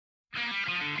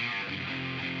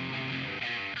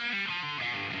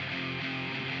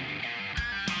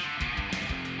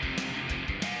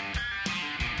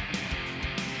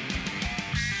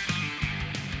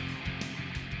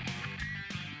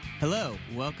Hello,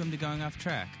 welcome to Going Off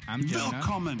Track. I'm Jonah.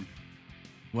 Willkommen.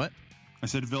 What? I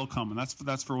said willkommen.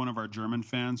 That's for one of our German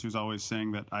fans who's always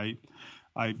saying that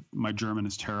my German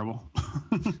is terrible.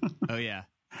 Oh yeah.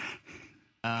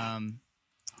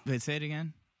 Wait, say it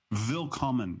again.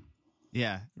 Willkommen.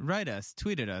 Yeah, write us,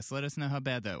 tweet at us, let us know how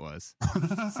bad that was.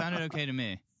 Sounded okay to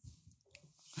me.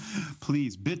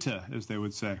 Please, bitte, as they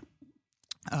would say.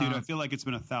 Dude, I feel like it's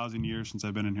been 1,000 years since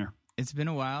I've been in here. It's been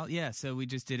a while. Yeah, so we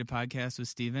just did a podcast with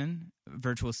Steven,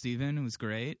 Virtual Steven. It was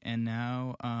great. And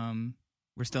now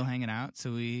we're still hanging out.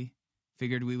 So we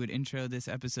figured we would intro this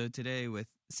episode today with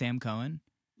Sam Cohen.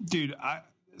 Dude,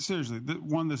 seriously,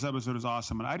 this episode is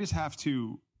awesome. And I just have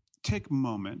to take a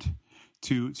moment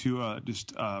to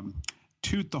just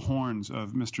toot the horns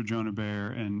of Mr. Jonah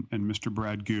Bayer and Mr.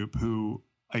 Brad Goop, who,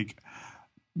 like,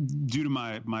 due to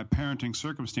my parenting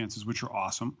circumstances, which are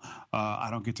awesome, I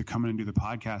don't get to come in and do the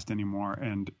podcast anymore,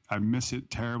 and I miss it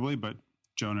terribly. But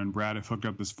Jonah and Brad have hooked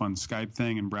up this fun Skype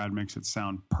thing, and Brad makes it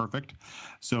sound perfect.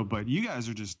 So, but you guys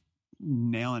are just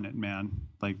nailing it, man.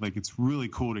 Like it's really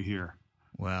cool to hear.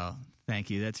 Well, thank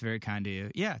you. That's very kind of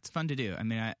you. Yeah, it's fun to do. I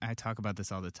mean, I talk about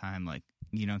this all the time. Like,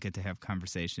 you don't get to have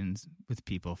conversations with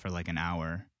people for like an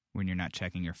hour when you're not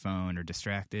checking your phone or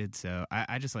distracted. So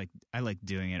I like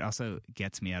doing it. Also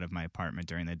gets me out of my apartment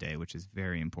during the day, which is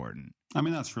very important. I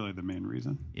mean, that's really the main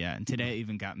reason. Yeah. And today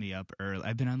even got me up early.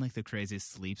 I've been on like the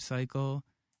craziest sleep cycle.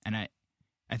 And I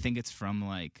think it's from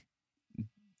like,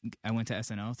 I went to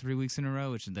SNL 3 weeks in a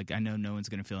row, which is like, I know no one's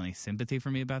going to feel any sympathy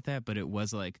for me about that, but it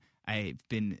was like,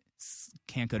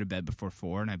 can't go to bed before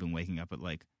 4, and I've been waking up at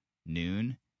like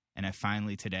noon. And I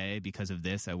finally today, because of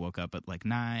this, I woke up at like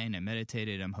 9. I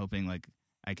meditated. I'm hoping like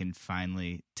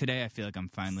today I feel like I'm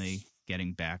finally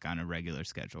getting back on a regular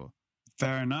schedule.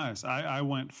 Very nice. I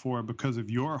went for, because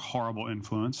of your horrible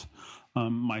influence,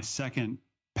 my second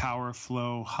power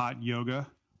flow hot yoga.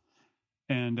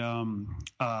 And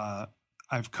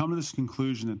I've come to this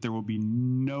conclusion that there will be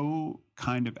no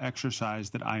kind of exercise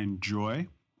that I enjoy,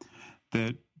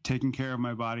 that taking care of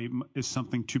my body is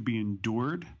something to be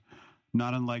endured.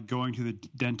 Not unlike going to the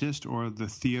dentist or the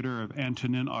theater of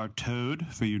Antonin Artaud,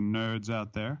 for you nerds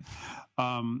out there.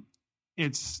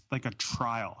 It's like a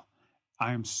trial.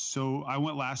 I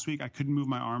went last week. I couldn't move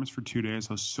my arms for 2 days.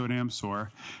 I was so damn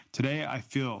sore. Today, I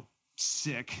feel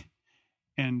sick.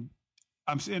 And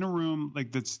I'm in a room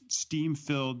like that's steam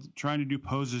filled, trying to do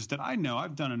poses that I know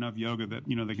I've done enough yoga that,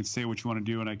 you know, they can say what you want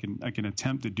to do and I can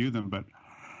attempt to do them. But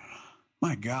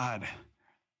my God,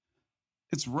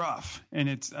 it's rough, and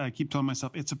I keep telling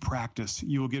myself it's a practice.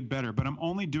 You will get better, but I'm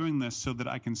only doing this so that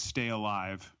I can stay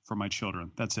alive for my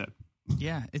children. That's it.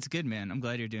 Yeah, it's good, man. I'm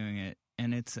glad you're doing it,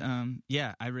 and it's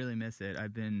I really miss it.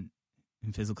 I've been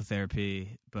in physical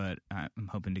therapy, but I'm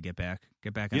hoping to get back.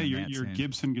 On the mat your soon.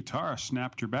 Gibson guitar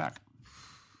snapped your back.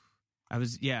 I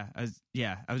was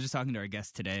just talking to our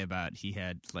guest today about he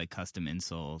had like custom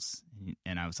insoles,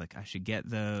 and I was like, I should get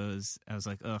those. I was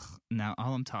like, ugh, now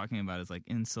all I'm talking about is like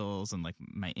insoles and like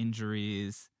my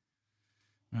injuries.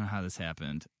 I don't know how this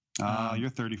happened. You're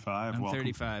 35. I'm Welcome.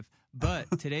 35. But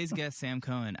today's guest, Sam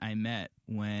Cohen, I met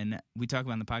when we talk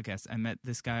about on the podcast. I met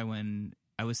this guy when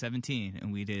I was 17,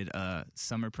 and we did a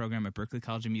summer program at Berklee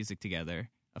College of Music together.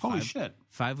 Holy shit.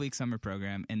 5-week summer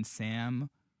program, and Sam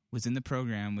was in the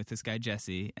program with this guy,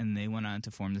 Jesse, and they went on to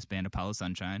form this band, Apollo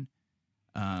Sunshine,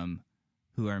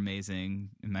 who are amazing.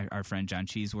 And our friend John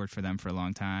Cheese worked for them for a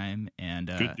long time. And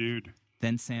good dude.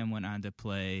 Then Sam went on to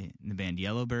play in the band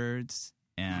Yellowbirds,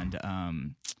 and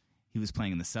he was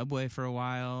playing in the Subway for a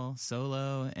while,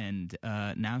 solo, and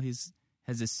now has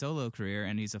this solo career,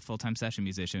 and he's a full-time session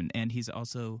musician, and he's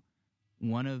also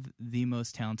one of the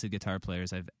most talented guitar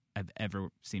players I've ever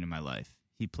seen in my life.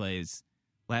 He plays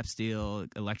lap steel,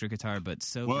 electric guitar, but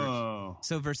so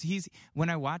versatile. When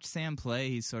I watch Sam play,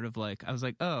 he's sort of like, I was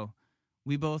like, oh,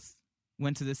 we both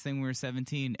went to this thing when we were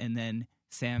 17, and then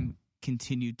Sam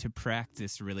continued to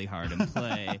practice really hard and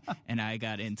play, and I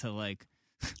got into like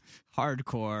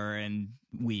hardcore and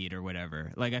weed or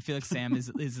whatever. Like, I feel like Sam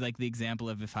is like the example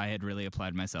of if I had really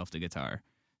applied myself to guitar.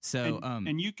 So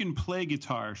and you can play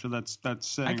guitar, so that's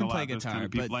saying I can a lot. play guitar, kind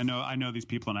of people. but I know these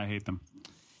people and I hate them.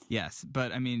 Yes,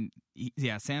 but I mean,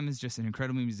 Sam is just an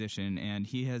incredible musician, and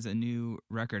he has a new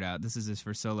record out. This is his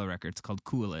first solo record. It's called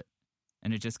Cool It,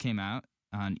 and it just came out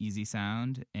on Easy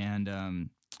Sound, and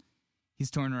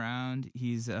he's touring around.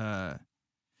 He's he's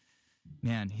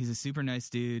a super nice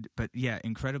dude, but yeah,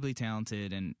 incredibly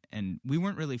talented, and we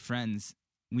weren't really friends.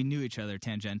 We knew each other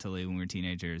tangentially when we were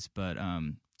teenagers, but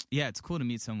it's cool to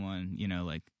meet someone, you know,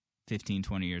 like 15,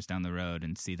 20 years down the road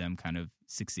and see them kind of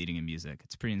succeeding in music.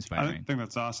 It's pretty inspiring. I think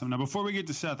that's awesome. Now, before we get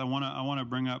to Seth, I want to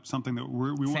bring up something that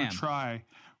we want to try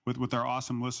with our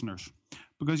awesome listeners.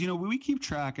 Because, we keep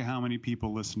track of how many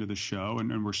people listen to the show,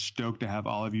 and we're stoked to have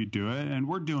all of you do it. And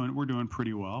we're doing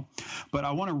pretty well. But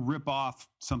I want to rip off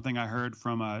something I heard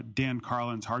from Dan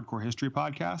Carlin's Hardcore History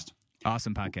podcast.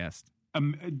 Awesome podcast.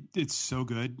 It's so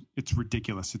good. It's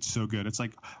ridiculous. It's so good. It's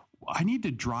like, I need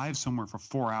to drive somewhere for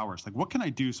 4 hours. Like, what can I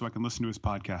do so I can listen to his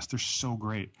podcast? They're so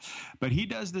great. But he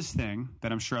does this thing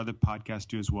that I'm sure other podcasts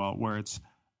do as well, where it's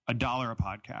 $1 a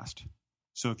podcast.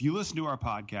 So if you listen to our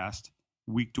podcast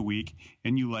week to week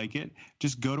and you like it,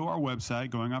 just go to our website,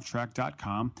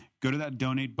 goingofftrack.com, go to that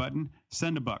donate button,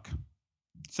 send $1,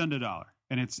 send $1.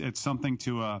 And it's something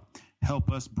to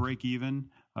help us break even.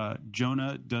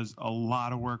 Jonah does a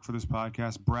lot of work for this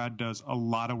podcast. Brad does a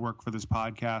lot of work for this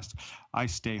podcast. I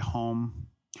stay home.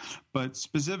 But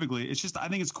specifically, it's just, I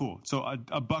think it's cool. So $1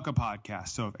 a podcast.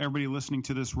 So if everybody listening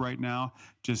to this right now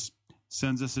just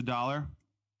sends us $1,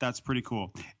 that's pretty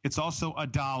cool. It's also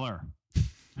 $1.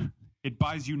 It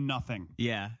buys you nothing.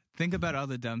 Yeah. Think about all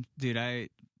the dumb, dude. I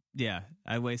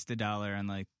waste $1 on,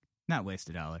 like, not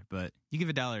waste $1, but you give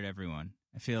 $1 to everyone.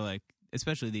 I feel like,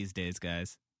 especially these days,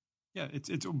 guys. Yeah, it's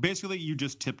basically you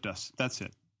just tipped us. That's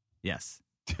it. Yes,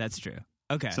 that's true.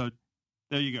 Okay. So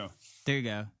there you go. There you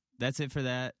go. That's it for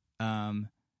that. And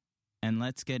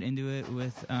let's get into it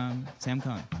with Sam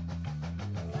Cohen.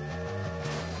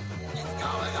 It's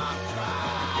going off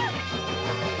track.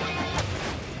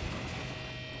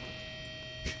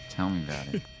 Tell me about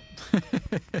it.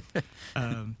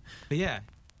 But yeah,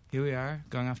 here we are,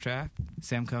 going off track.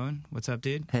 Sam Cohen, what's up,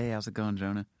 dude? Hey, how's it going,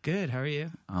 Jonah? Good, how are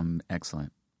you?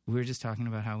 Excellent. We were just talking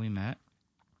about how we met.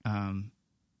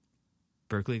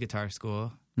 Berkeley Guitar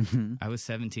School. Mm-hmm. I was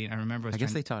 17. I remember. I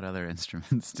guess they taught other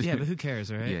instruments too. Yeah, but who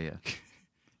cares, right? Yeah.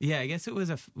 Yeah, I guess it was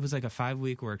like a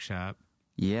 5-week workshop.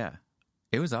 Yeah,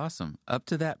 it was awesome. Up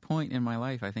to that point in my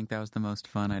life, I think that was the most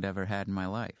fun I'd ever had in my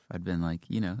life. I'd been like,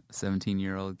 a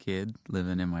 17-year-old kid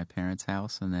living in my parents'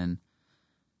 house, and then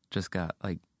just got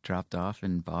like dropped off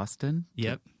in Boston.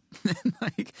 Yep.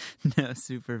 Like no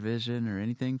supervision or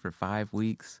anything for 5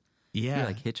 weeks. Yeah. We were,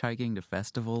 like hitchhiking to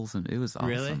festivals, and it was awesome.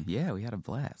 Really? Yeah, we had a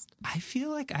blast. I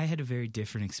feel like I had a very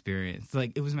different experience.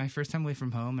 Like, it was my first time away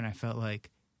from home, and I felt like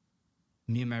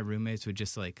me and my roommates would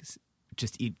just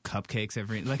eat cupcakes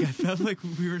every. Like, I felt like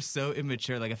we were so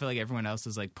immature. Like, I felt like everyone else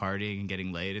was like partying and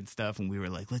getting laid and stuff, and we were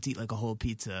like, let's eat like a whole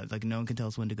pizza. Like, no one can tell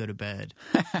us when to go to bed.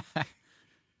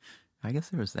 I guess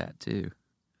there was that too.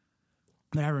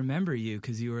 But I remember you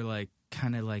because you were like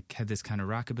kind of like had this kind of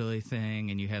rockabilly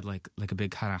thing, and you had like a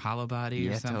big kind of hollow body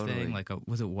or something. Totally. Like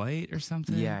was it white or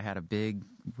something? Yeah, I had a big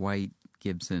white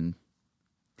Gibson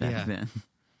back then.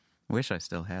 Wish I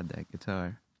still had that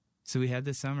guitar. So we had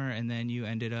this summer, and then you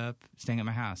ended up staying at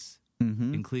my house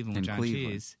in Cleveland with John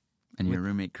Cheese. And your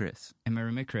roommate, Chris. And my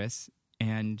roommate, Chris.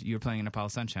 And you were playing in Apollo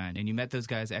Sunshine. And you met those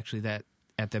guys actually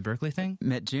at the Berkeley thing?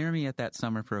 Met Jeremy at that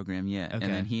summer program, yeah. Okay.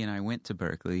 And then he and I went to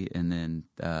Berkeley, and then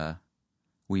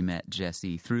we met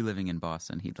Jesse through living in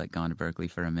Boston. He'd like gone to Berkeley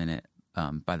for a minute.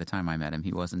 By the time I met him,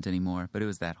 he wasn't anymore. But it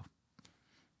was that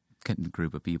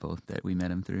group of people that we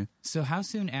met him through. So how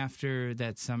soon after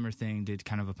that summer thing did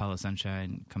kind of Apollo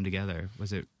Sunshine come together?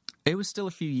 Was it? It was still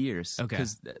a few years. Okay.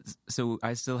 So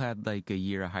I still had like a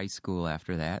year of high school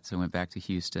after that. So I went back to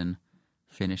Houston,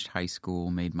 finished high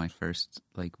school, made my first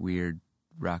like weird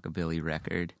rockabilly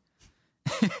record,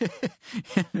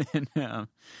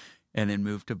 and then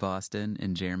moved to Boston,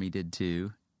 and Jeremy did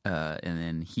too. And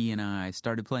then he and I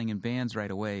started playing in bands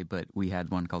right away, but we had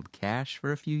one called Cash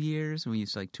for a few years. We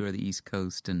used to like tour the East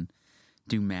Coast and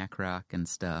do Mac rock and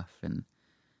stuff. And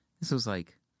this was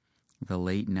like the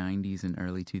late 90s and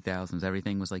early 2000s.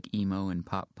 Everything was like emo and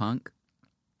pop punk.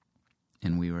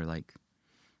 And we were like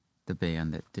the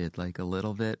band that did like a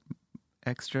little bit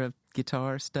extra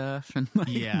guitar stuff and like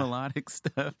melodic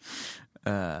stuff.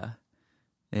 And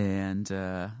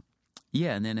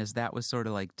then as that was sort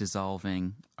of like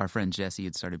dissolving, our friend Jesse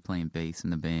had started playing bass in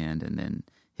the band, and then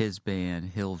his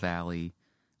band, Hill Valley,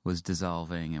 was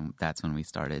dissolving, and that's when we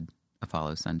started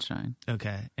Apollo Sunshine.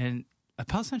 Okay. And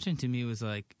Apollo Sunshine to me was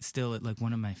like still like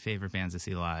one of my favorite bands to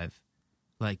see live.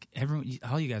 Like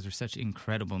all you guys are such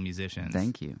incredible musicians.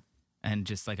 Thank you. And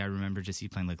just like I remember just you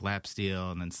playing like lap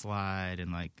steel and then slide,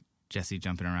 and like Jesse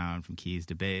jumping around from keys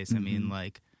to bass. Mm-hmm. I mean,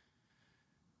 like,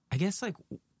 I guess like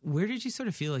where did you sort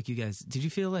of feel like you guys, did you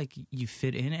feel like you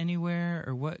fit in anywhere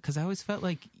or what? Because I always felt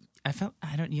like,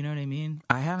 you know what I mean?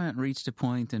 I haven't reached a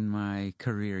point in my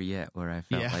career yet where I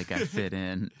felt like I fit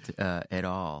in at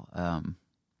all.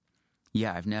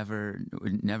 I've never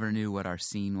knew what our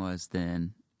scene was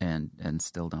then, and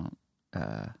still don't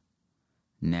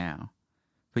now.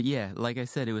 But yeah, like I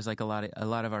said, it was like a lot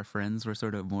of our friends were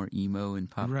sort of more emo and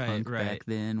pop punk back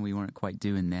then. We weren't quite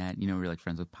doing that. We were like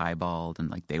friends with Piebald, and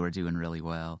like they were doing really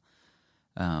well.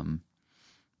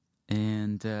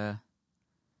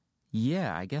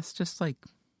 Yeah, I guess just like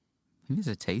maybe it's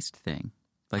a taste thing.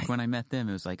 Like when I met them,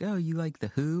 it was like, oh, you like The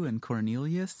Who and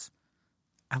Cornelius?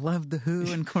 I love The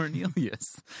Who and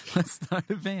Cornelius. Let's start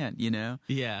a band,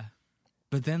 Yeah.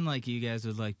 But then like you guys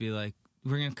would like be like,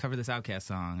 we're going to cover this Outkast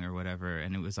song or whatever.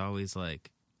 And it was always like,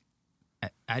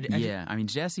 I mean,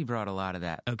 Jesse brought a lot of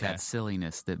that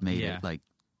silliness that made it like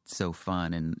so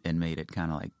fun and made it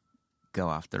kind of like go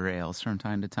off the rails from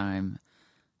time to time.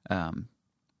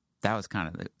 That was kind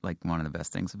of like one of the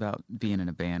best things about being in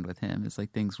a band with him is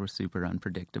like things were super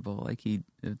unpredictable. Like he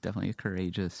was definitely a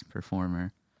courageous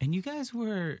performer. And you guys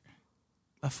were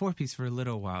a 4-piece for a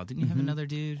little while. Didn't you have another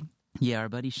dude? Yeah, our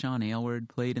buddy Sean Aylward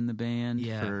played in the band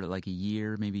for like a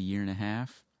year, maybe a year and a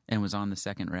half, and was on the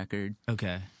second record.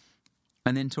 Okay.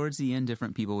 And then towards the end,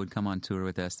 different people would come on tour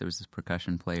with us. There was this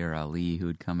percussion player, Ali, who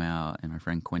would come out, and our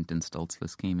friend Quentin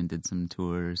Stoltzfus came and did some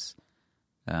tours.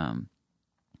 And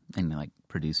like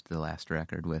produced the last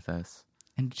record with us.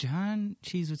 And John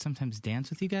Cheese would sometimes dance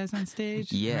with you guys on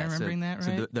stage? Yeah. Am I remembering that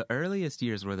right? So the earliest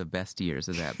years were the best years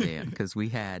of that band because we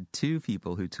had two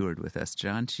people who toured with us.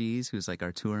 John Cheese, who's like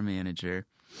our tour manager,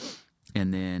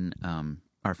 and then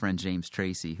our friend James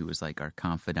Tracy, who was like our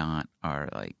confidant,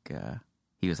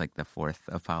 he was like the fourth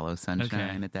Apollo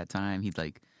Sunshine at that time. He'd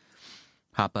like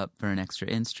hop up for an extra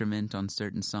instrument on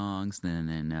certain songs.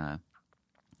 Then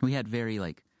we had very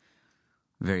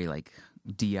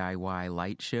DIY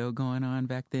light show going on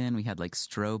back then. We had like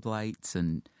strobe lights,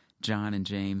 and John and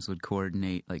James would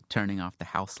coordinate like turning off the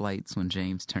house lights when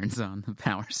James turns on the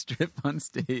power strip on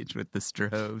stage with the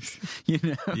strobes,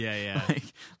 Yeah.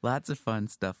 Like lots of fun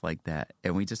stuff like that.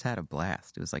 And we just had a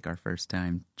blast. It was like our first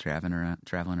time traveling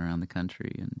around the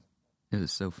country, and it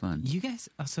was so fun. You guys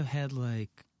also had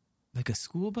like a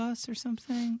school bus or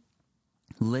something?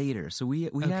 Later. So we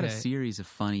had a series of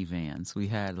funny vans. We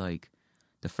had like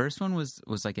the first one was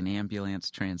like an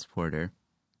ambulance transporter,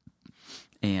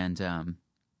 and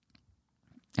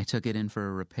I took it in for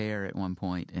a repair at one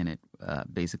point, and it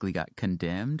basically got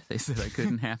condemned. They said I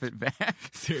couldn't have it back.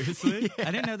 Seriously? Yeah.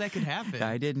 I didn't know that could happen.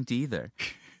 I didn't either.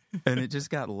 And it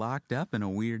just got locked up in a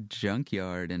weird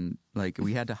junkyard, and like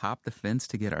we had to hop the fence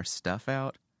to get our stuff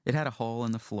out. It had a hole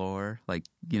in the floor, like,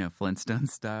 Flintstone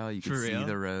style. You could see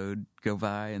the road go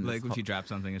by. And like if you drop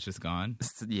something, it's just gone?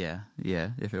 Yeah.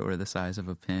 If it were the size of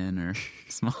a pin or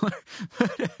smaller.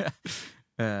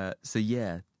 So,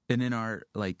 yeah. And in our,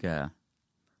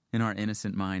 in our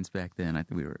innocent minds back then, I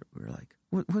think we were like,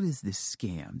 what is this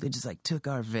scam? They just, took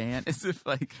our van as if,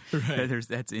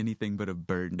 that's anything but a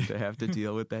burden to have to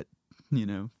deal with that,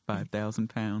 5,000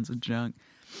 pounds of junk.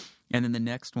 And then the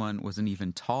next one was an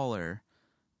even taller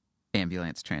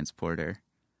ambulance transporter.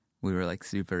 We were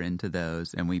super into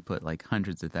those, and we put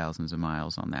hundreds of thousands of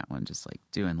miles on that one, just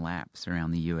doing laps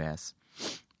around the U.S.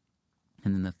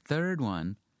 And then the third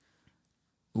one,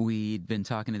 we'd been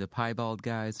talking to the Piebald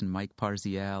guys and Mike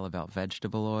Parzial about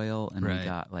vegetable oil, and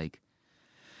we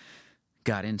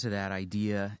got into that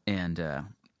idea, and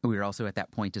we were also at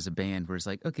that point as a band where it's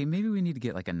okay, maybe we need to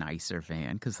get a nicer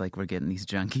van, because we're getting these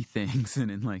junky things,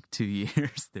 and in 2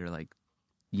 years they're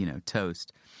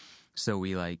toast. So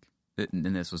we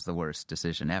and this was the worst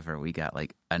decision ever. We got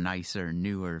a nicer,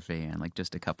 newer van,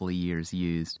 just a couple of years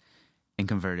used, and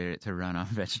converted it to run on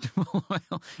vegetable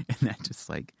oil. And that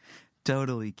just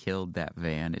totally killed that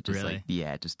van. It just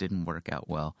it just didn't work out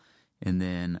well. And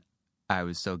then I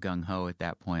was so gung-ho at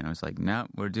that point. I was like, no,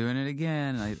 we're doing it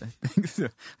again. I think so.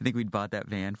 I think we'd bought that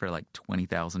van for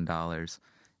 $20,000.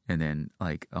 And then,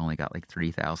 only got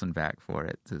 $3,000 back for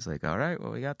it. So it's all right,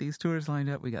 well, we got these tours lined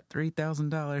up. We got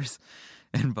 $3,000,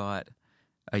 and bought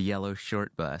a yellow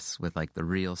short bus with the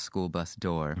real school bus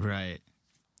door. Right.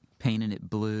 Painted it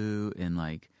blue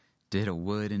and did a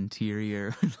wood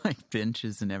interior with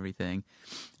benches and everything,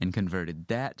 and converted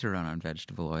that to run on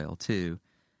vegetable oil too.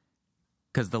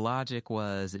 Because the logic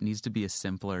was it needs to be a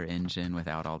simpler engine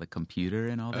without all the computer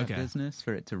and all that business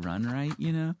for it to run right,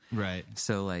 Right.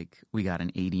 So, we got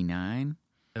an 89.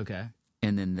 Okay.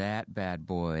 And then that bad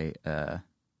boy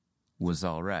was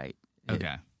all right.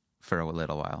 For a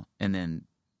little while. And then,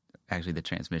 actually, the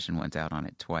transmission went out on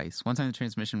it twice. One time the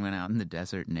transmission went out in the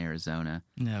desert in Arizona.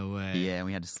 No way. Yeah, and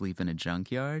we had to sleep in a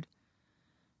junkyard.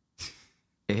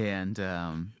 And,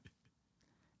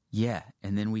 yeah,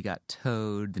 and then we got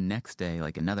towed the next day,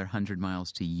 another 100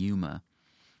 miles to Yuma,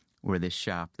 where this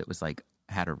shop that was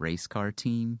had a race car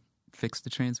team fix the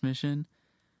transmission.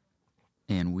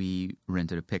 and we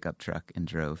rented a pickup truck and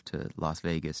drove to Las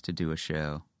Vegas to do a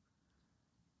show,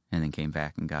 and then came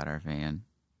back and got our van.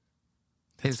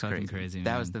 It's fucking crazy, man.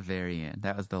 That was the very end.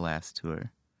 That was the last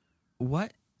tour.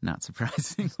 What? Not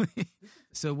surprisingly.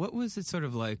 So what was it sort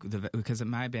of like, because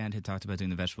my band had talked about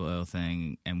doing the vegetable oil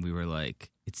thing, and we were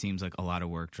like, it seems like a lot of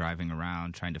work driving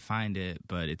around trying to find it,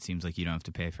 but it seems like you don't have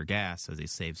to pay for gas, so they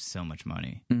save so much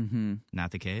money. Mm-hmm.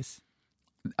 Not the case?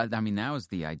 I mean, that was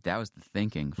the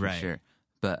thinking for Right. sure.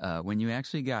 But when you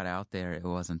actually got out there, it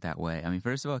wasn't that way. I mean,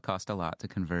 first of all, it cost a lot to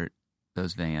convert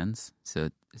those vans, so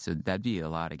that'd be a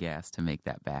lot of gas to make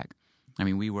that back. I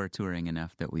mean, we were touring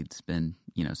enough that we'd spend,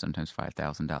 sometimes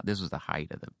 $5,000. This was the height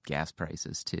of the gas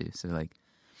prices too. So like,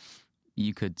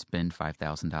 you could spend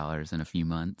 $5,000 in a few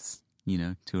months,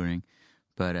 touring.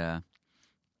 But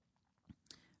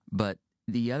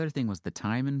the other thing was the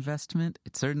time investment.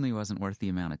 It certainly wasn't worth the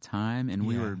amount of time, and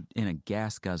we were in a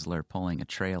gas guzzler pulling a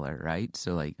trailer, right?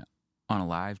 So like, on a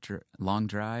long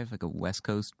drive, like a West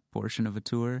Coast portion of a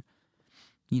tour,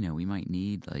 we might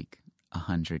need like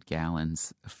 100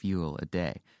 gallons of fuel a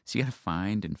day. So you got to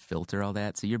find and filter all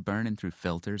that. So you're burning through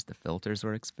filters. The filters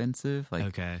were expensive. Like,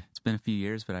 okay. It's been a few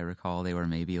years, but I recall they were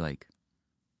maybe like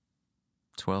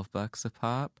 $12 a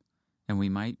pop. And we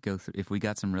might go through, if we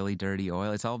got some really dirty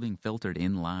oil, it's all being filtered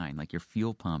in line. Like your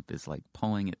fuel pump is like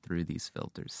pulling it through these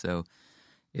filters. So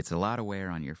it's a lot of wear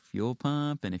on your fuel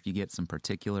pump. And if you get some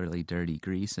particularly dirty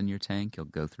grease in your tank, you'll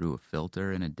go through a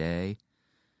filter in a day.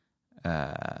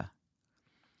 And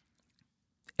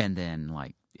then,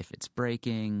 like, if it's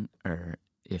breaking or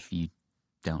if you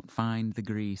don't find the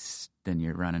grease, then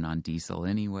you're running on diesel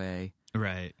anyway.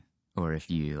 Right. Or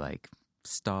if you, like,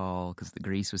 stall because the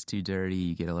grease was too dirty,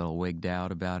 you get a little wigged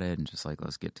out about it and just like,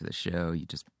 let's get to the show. You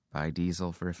just buy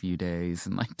diesel for a few days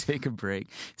and, like, take a break.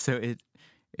 So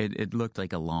it looked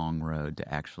like a long road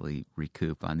to actually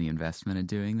recoup on the investment of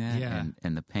doing that. Yeah.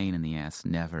 And the pain in the ass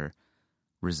never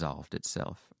resolved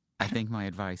itself. I think my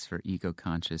advice for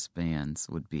eco-conscious bands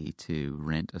would be to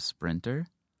rent a Sprinter.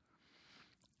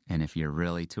 And if you're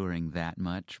really touring that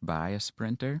much, buy a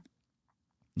Sprinter.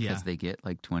 Because they get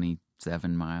like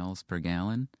 27 miles per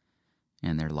gallon.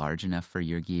 And they're large enough for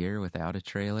your gear without a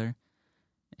trailer.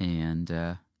 And,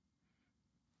 I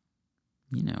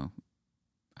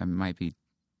might be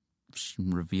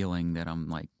revealing that I'm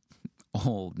like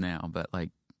old now, but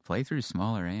like, play through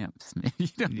smaller amps. Maybe you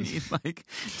don't need like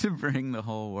to bring the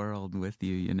whole world with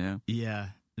you, Yeah,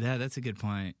 that's a good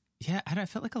point. Yeah, I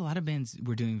felt like a lot of bands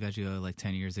were doing Veggie like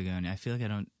 10 years ago, and I feel like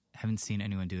haven't seen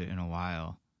anyone do it in a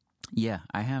while. Yeah,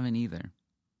 I haven't either.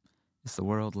 Is the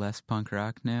world less punk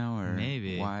rock now, or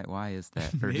maybe why is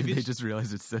that? Or did they just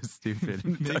realize it's so stupid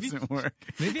and it doesn't work?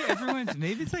 Maybe it's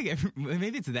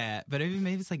that, but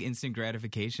maybe it's like instant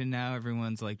gratification now.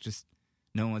 Everyone's like just.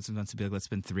 No one wants to be like, let's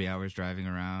spend 3 hours driving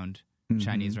around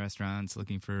Chinese restaurants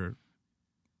looking for.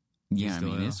 Yeah, I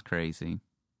mean, oil. it's crazy.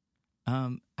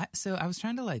 So I was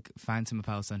trying to like find some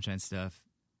Apollo Sunshine stuff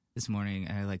this morning,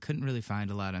 and I like couldn't really find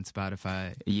a lot on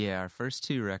Spotify. Yeah, our first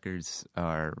 2 records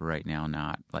are right now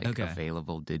not like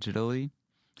available digitally.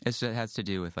 It has to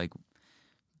do with like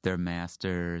their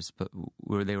masters, but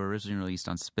they were originally released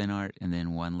on Spin Art, and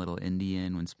then One Little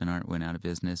Indian, when Spin Art went out of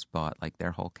business, bought like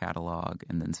their whole catalog,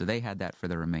 and then so they had that for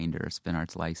the remainder of Spin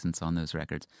Art's license on those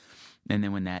records. And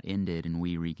then when that ended and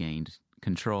we regained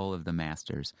control of the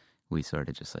masters, we sort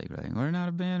of just like, we're not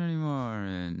a band anymore,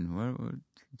 and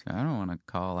I don't want to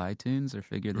call iTunes or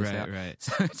figure this out. Right.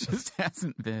 So it just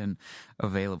hasn't been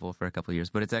available for a couple of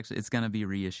years, but it's going to be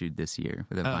reissued this year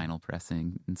with a vinyl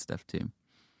pressing and stuff too.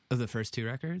 Of the first 2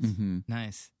 records? Mm-hmm.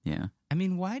 Nice. Yeah. I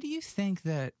mean, why do you think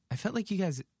that... I felt like you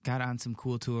guys got on some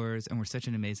cool tours and were such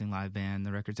an amazing live band.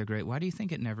 The records are great. Why do you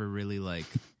think it never really, like,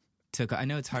 took... I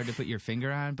know it's hard to put your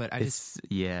finger on, but I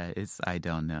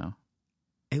don't know.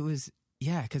 It was...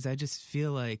 Yeah, because I just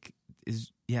feel like...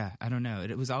 I don't know.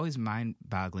 It was always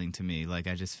mind-boggling to me. Like,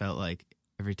 I just felt like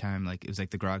every time, like, it was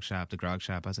like the Grog Shop.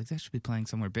 I was like, they should be playing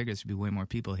somewhere bigger. There should be way more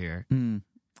people here.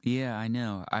 Yeah, I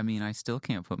know. I mean, I still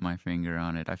can't put my finger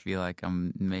on it. I feel like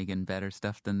I'm making better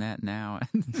stuff than that now.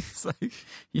 It's like,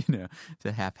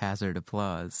 to haphazard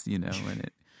applause, when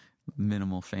it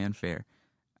minimal fanfare.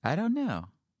 I don't know.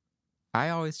 I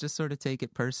always just sort of take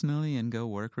it personally and go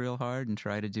work real hard and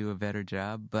try to do a better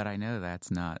job. But I know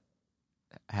that's not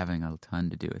having a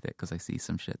ton to do with it because I see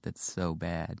some shit that's so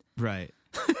bad. Right.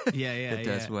 Yeah. that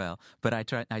does well. But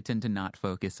I tend to not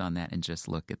focus on that and just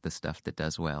look at the stuff that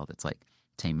does well. That's like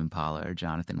Tame Impala or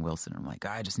Jonathan Wilson. I'm like,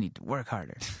 I just need to work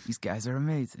harder. These guys are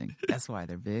amazing. That's why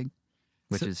they're big,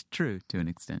 which is true to an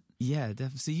extent. Yeah,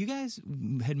 definitely. So you guys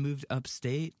had moved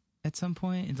upstate at some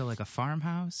point into like a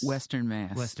farmhouse? Western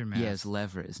Mass. Yeah, it's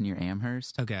Leverett, near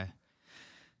Amherst. Okay.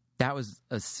 That was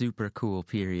a super cool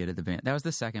period of the band. That was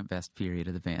the second best period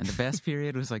of the band. The best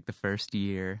period was like the first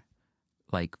year,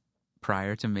 like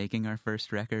prior to making our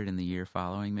first record and the year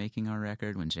following making our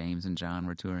record, when James and John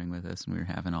were touring with us and we were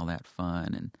having all that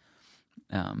fun.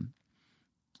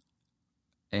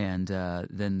 And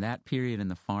then that period in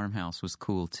the farmhouse was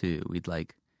cool too. We'd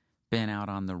like been out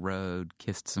on the road,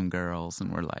 kissed some girls,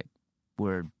 and we're like,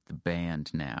 we're the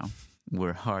band now.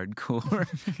 We're hardcore.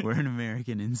 We're an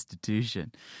American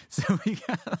institution. So we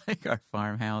got like our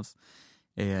farmhouse,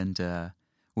 and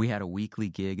we had a weekly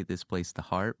gig at this place, The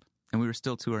Harp. And we were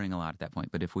still touring a lot at that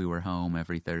point, but if we were home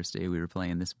every Thursday, we were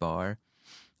playing this bar.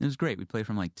 It was great. We'd play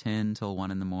from like 10 till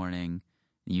 1 in the morning,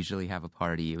 usually have a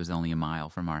party. It was only a mile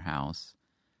from our house.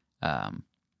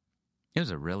 It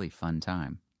was a really fun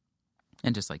time.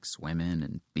 And just like swimming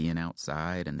and being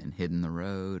outside and then hitting the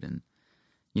road. And,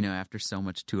 you know, after so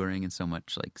much touring and so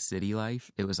much like city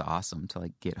life, it was awesome to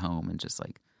like get home and just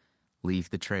like leave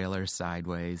the trailer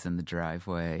sideways in the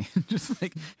driveway and just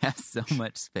like have so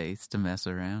much space to mess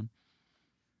around.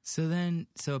 So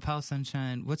Apollo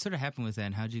Sunshine, what sort of happened with that,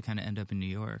 and how'd you kind of end up in New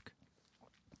York?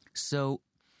 So,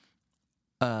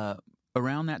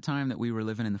 around that time that we were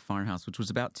living in the farmhouse, which was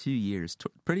about 2 years,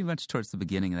 pretty much towards the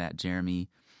beginning of that, Jeremy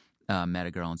met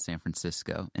a girl in San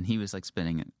Francisco, and he was like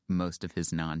spending most of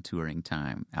his non-touring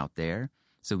time out there.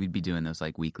 So we'd be doing those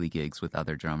like weekly gigs with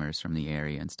other drummers from the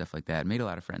area and stuff like that. Made a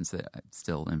lot of friends that I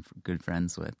still am good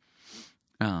friends with.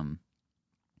 And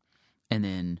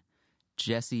then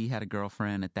Jesse had a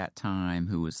girlfriend at that time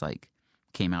who was like,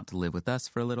 came out to live with us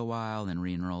for a little while, then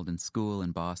re-enrolled in school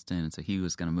in Boston. And so he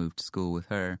was going to move to school with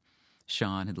her.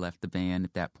 Sean had left the band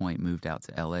at that point, moved out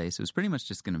to LA. So it was pretty much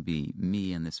just going to be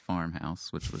me in this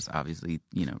farmhouse, which was obviously,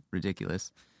 you know,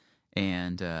 ridiculous.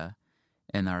 And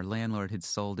our landlord had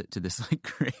sold it to this like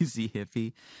crazy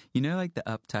hippie, you know, like the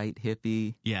uptight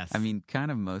hippie. Yes. I mean, kind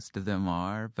of most of them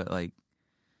are, but like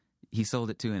he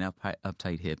sold it to an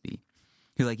uptight hippie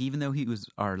who, like, even though he was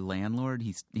our landlord,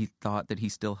 he thought that he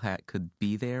still could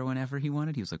be there whenever he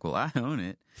wanted. He was like, well, I own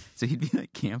it. So he'd be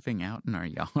like camping out in our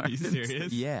yard. Are you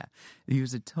serious? Yeah. He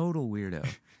was a total weirdo.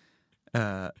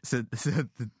 So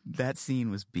that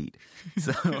scene was beat.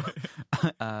 So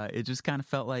it just kind of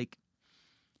felt like,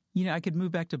 you know, I could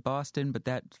move back to Boston, but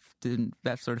that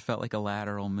sort of felt like a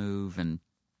lateral move. And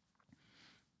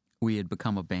we had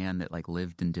become a band that like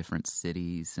lived in different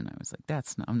cities. And I was like,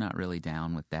 I'm not really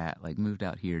down with that. Like moved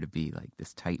out here to be like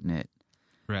this tight knit,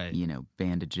 right, you know,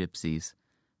 band of gypsies.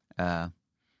 So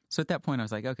at that point I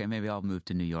was like, okay, maybe I'll move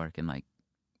to New York. And like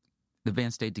the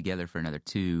band stayed together for another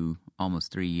 2,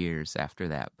 almost 3 years after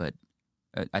that. But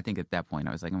I think at that point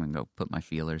I was like, I'm going to go put my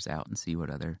feelers out and see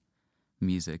what other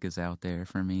music is out there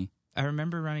for me. I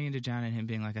remember running into John and him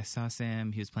being like, I saw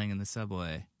Sam, he was playing in the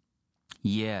subway.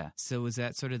 Yeah. So was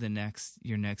that sort of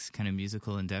your next kind of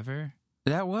musical endeavor?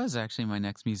 That was actually my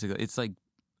next musical. It's like,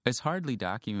 it's hardly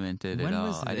documented at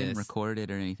all. I didn't record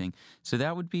it or anything. So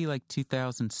that would be like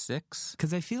 2006.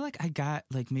 Because I feel like I got,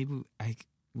 like, maybe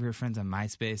we were friends on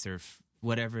MySpace or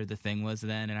whatever the thing was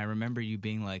then. And I remember you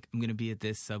being like, I'm going to be at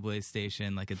this subway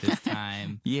station, like, at this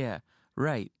time. Yeah,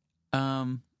 right.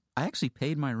 I actually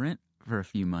paid my rent for a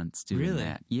few months doing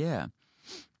that. Yeah.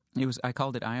 I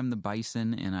called it I Am the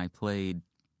Bison, and I played,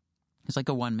 it's like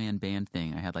a one-man band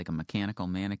thing. I had like a mechanical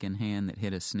mannequin hand that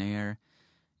hit a snare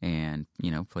and,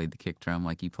 you know, played the kick drum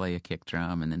like you play a kick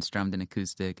drum, and then strummed an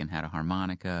acoustic and had a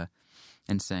harmonica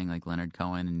and sang like Leonard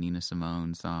Cohen and Nina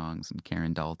Simone songs and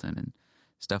Karen Dalton and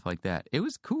stuff like that. It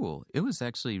was cool. It was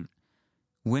actually,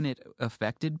 when it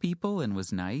affected people and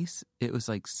was nice, it was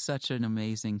like such an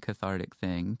amazing cathartic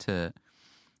thing to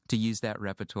use that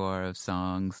repertoire of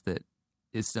songs that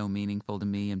is so meaningful to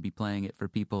me and be playing it for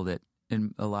people that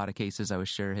in a lot of cases I was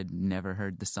sure had never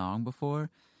heard the song before.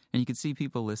 And you could see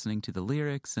people listening to the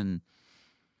lyrics, and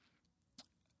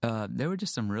there were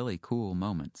just some really cool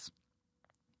moments.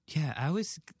 Yeah, I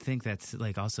always think that's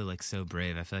like also like so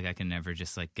brave. I feel like I can never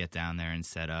just like get down there and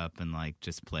set up and like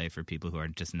just play for people who are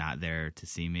just not there to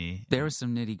see me. There was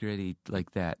some nitty gritty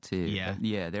like that too. Yeah.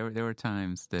 Yeah, there were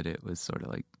times that it was sort of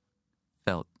like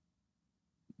felt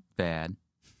bad.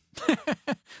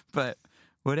 But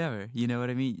whatever, you know what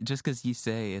I mean? Just because you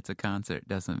say it's a concert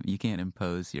you can't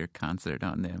impose your concert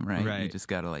on them, right? Right. You just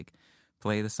got to like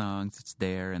play the songs. It's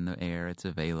there in the air. It's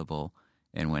available.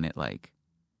 And when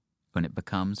it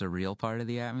becomes a real part of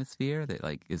the atmosphere that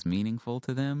like is meaningful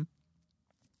to them,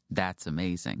 that's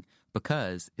amazing,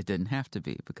 because it didn't have to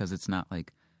be, because it's not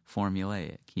like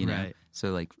formulaic, you know? Right.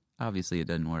 So like obviously it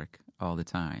doesn't work all the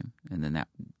time. And then that,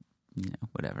 you know,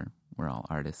 whatever. We're all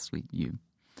artists.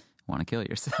 want to kill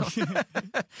yourself.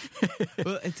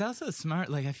 Well, it's also smart.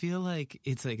 Like, I feel like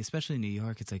it's like, especially in New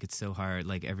York, it's like, it's so hard.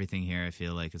 Like, everything here, I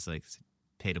feel like it's like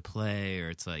pay to play, or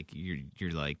it's like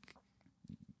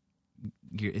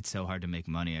it's so hard to make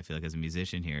money. I feel like as a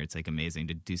musician here, it's like amazing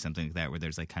to do something like that where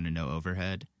there's like kind of no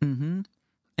overhead. Mm-hmm.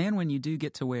 And when you do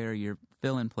get to where you're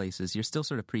filling places, you're still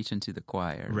sort of preaching to the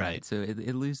choir. Right. So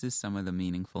it loses some of the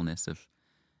meaningfulness of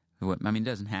what, I mean, it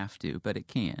doesn't have to, but it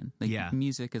can. Like,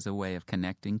 music is a way of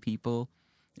connecting people.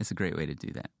 It's a great way to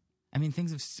do that. I mean,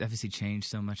 things have obviously changed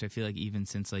so much. I feel like even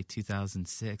since like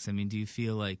 2006, I mean, do you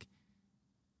feel like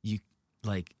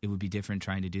it would be different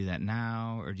trying to do that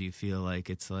now? Or do you feel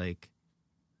like it's like,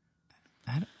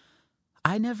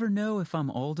 I never know if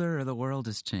I'm older or the world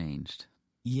has changed.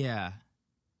 Yeah.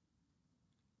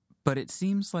 But it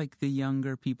seems like the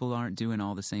younger people aren't doing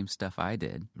all the same stuff I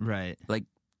did. Right. Like,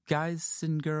 guys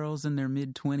and girls in their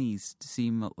mid-20s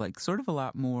seem like sort of a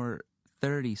lot more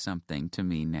 30-something to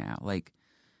me now. Like,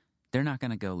 they're not going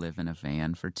to go live in a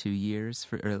van for 2 years,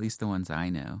 or at least the ones I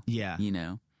know. Yeah. You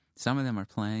know? Some of them are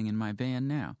playing in my band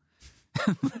now.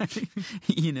 Like,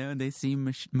 you know, they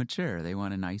seem mature. They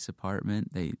want a nice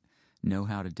apartment. They know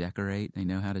how to decorate. They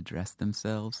know how to dress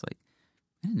themselves. Like,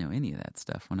 I didn't know any of that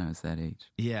stuff when I was that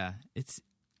age. Yeah, it's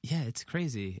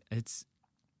crazy. It's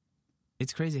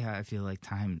crazy how I feel like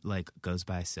time like goes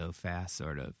by so fast,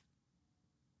 sort of.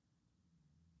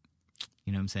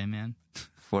 You know what I'm saying, man?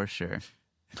 For sure.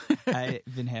 I've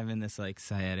been having this like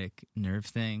sciatic nerve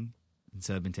thing, and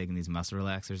so I've been taking these muscle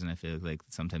relaxers, and I feel like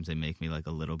sometimes they make me like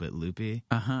a little bit loopy.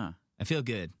 Uh-huh. I feel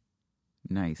good.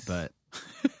 Nice. But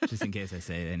just in case I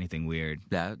say anything weird.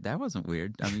 That wasn't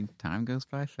weird. I mean, time goes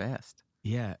by fast.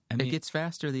 Yeah. I mean, it gets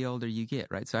faster the older you get,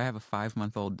 right? So I have a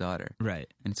 5-month-old daughter.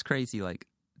 Right. And it's crazy, like,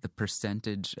 the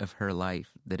percentage of her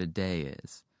life that a day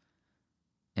is.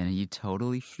 And you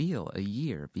totally feel a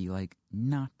year be, like,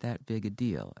 not that big a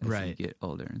deal as you get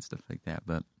older and stuff like that.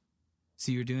 But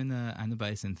so you're doing the I'm the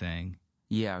Bison thing.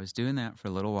 Yeah, I was doing that for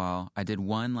a little while. I did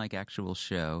one, like, actual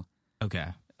show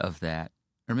of that,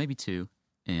 or maybe two,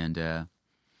 and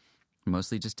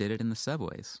mostly just did it in the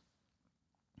subways.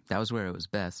 That was where it was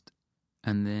best.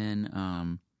 And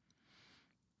then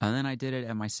I did it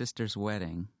at my sister's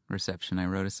wedding reception. I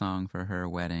wrote a song for her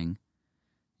wedding,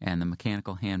 and the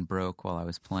mechanical hand broke while I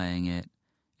was playing it.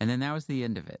 And then that was the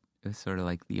end of it. It was sort of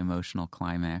like the emotional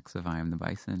climax of I Am the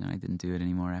Bison, and I didn't do it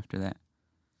anymore after that.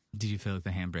 Did you feel like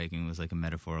the hand breaking was like a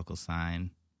metaphorical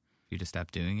sign for you to stop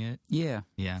doing it? Yeah.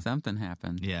 Yeah. Something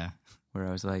happened. Yeah. Where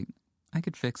I was like, I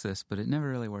could fix this, but it never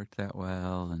really worked that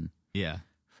well, and yeah.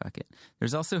 Fuck it.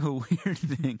 There's also a weird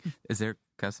thing. Is there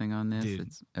cussing on this? Dude,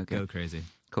 okay. Go crazy.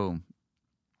 Cool.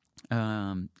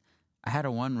 I had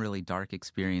one really dark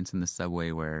experience in the subway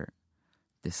where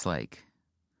this, like,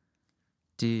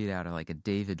 dude out of, like, a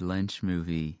David Lynch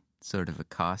movie sort of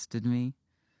accosted me.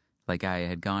 Like, I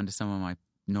had gone to some of my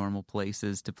normal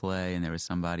places to play, and there was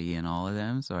somebody in all of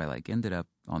them, so I, like, ended up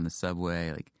on the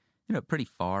subway, like, you know, pretty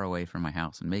far away from my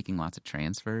house and making lots of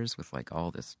transfers with, like, all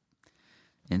this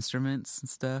instruments and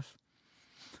stuff.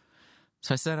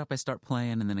 So I set up, I start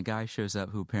playing, and then a guy shows up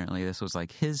who apparently this was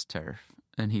like his turf,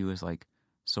 and he was like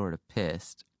sort of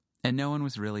pissed. And no one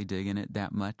was really digging it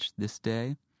that much this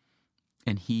day.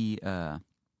 And he, there's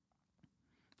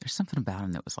something about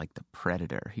him that was like the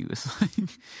Predator. He was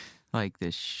like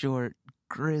this short,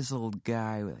 grizzled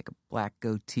guy with like a black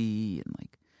goatee and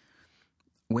like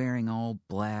wearing all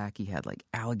black. He had like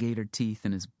alligator teeth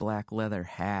in his black leather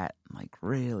hat, and like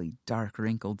really dark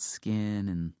wrinkled skin,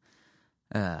 and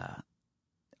a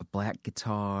black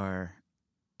guitar,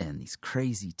 and these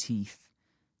crazy teeth,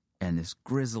 and this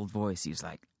grizzled voice. He was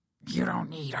like, "You don't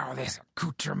need all this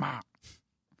accoutrement.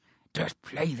 Just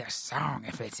play the song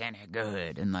if it's any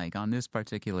good." And like on this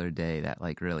particular day, that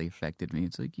like really affected me.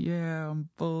 It's like, yeah, I'm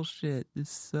bullshit. This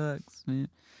sucks, man.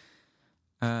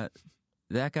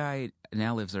 That guy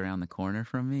now lives around the corner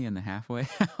from me in the halfway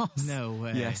house. No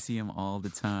way. Yeah, I see him all the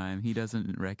time. He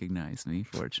doesn't recognize me,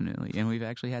 fortunately. And we've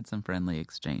actually had some friendly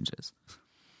exchanges.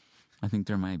 I think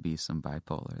there might be some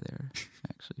bipolar there,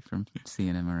 actually, from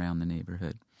seeing him around the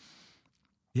neighborhood.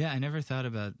 Yeah, I never thought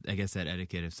about, I guess, that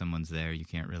etiquette. If someone's there, you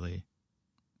can't really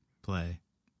play.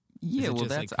 Yeah, well,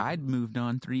 that's, like, I'd moved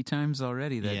on 3 times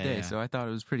already that day, so I thought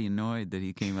it was pretty annoyed that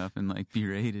he came up and, like,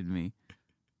 berated me.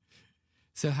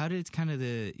 So how did kind of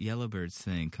the Yellowbirds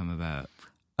thing come about?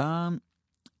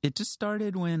 It just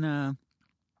started when I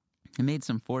made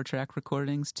some 4-track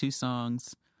recordings, 2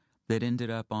 songs that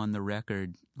ended up on the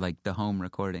record, like the home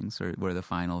recordings were the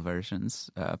final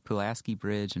versions, Pulaski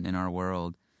Bridge and In Our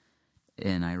World.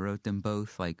 And I wrote them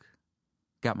both, like,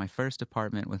 got my first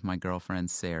apartment with my girlfriend,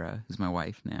 Sarah, who's my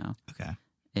wife now. Okay.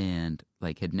 and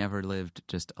like had never lived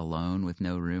just alone with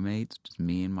no roommates, just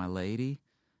me and my lady.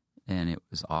 And it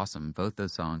was awesome. Both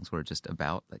those songs were just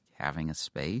about like having a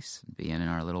space, being in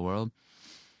our little world.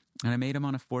 And I made them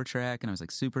on a 4-track, and I was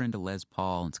like super into Les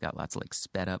Paul, and it's got lots of like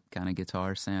sped up kind of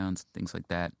guitar sounds, things like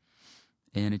that.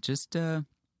 And it just, it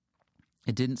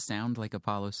didn't sound like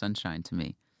Apollo Sunshine to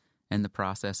me. And the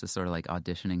process is sort of like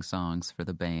auditioning songs for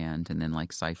the band and then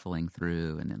like siphoning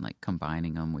through and then like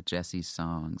combining them with Jesse's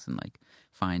songs and like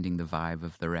finding the vibe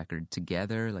of the record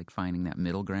together, like finding that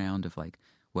middle ground of like,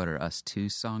 what are us two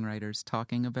songwriters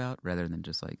talking about rather than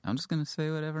just like, I'm just going to say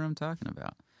whatever I'm talking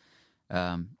about.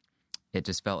 It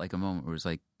just felt like a moment where it was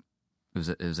like, it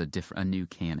was a new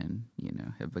canon, you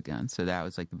know, had begun. So that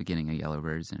was like the beginning of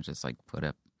Yellowbirds, and it just like put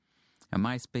up a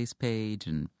MySpace page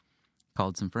and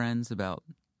called some friends about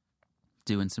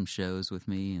doing some shows with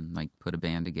me and like put a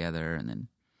band together and then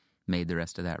made the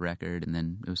rest of that record. And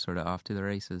then it was sort of off to the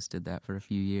races, did that for a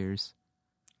few years.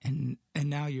 And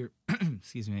now you're,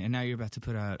 excuse me, and now you're about to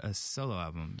put out a solo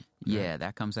album. Right? Yeah,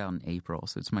 that comes out in April.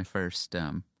 So it's my first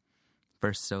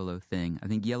solo thing. I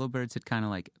think Yellowbirds had kind of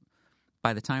like,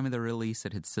 by the time of the release,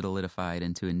 it had solidified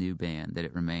into a new band that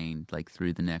it remained like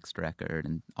through the next record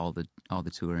and all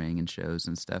the touring and shows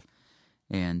and stuff.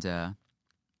 And then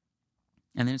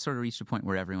it sort of reached a point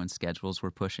where everyone's schedules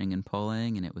were pushing and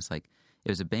pulling, and it was like,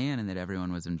 it was a band and that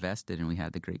everyone was invested and we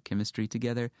had the great chemistry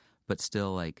together, but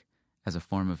still like as a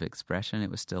form of expression, it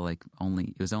was still like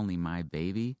it was only my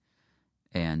baby.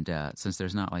 And since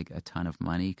there's not like a ton of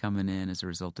money coming in as a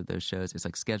result of those shows, it's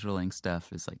like scheduling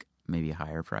stuff is like maybe a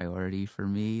higher priority for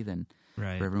me than for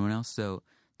everyone else. So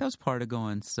that was part of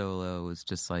going solo, was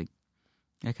just like,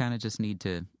 I kind of just need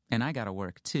to, and I got to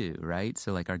work too, right?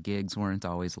 So like our gigs weren't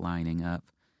always lining up.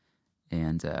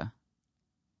 And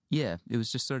yeah, it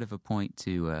was just sort of a point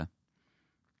to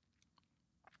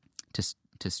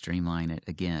streamline it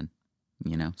again,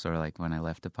 you know, sort of like when I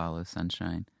left Apollo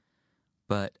Sunshine.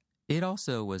 But it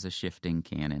also was a shifting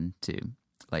canon, too.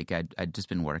 Like, I'd just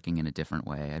been working in a different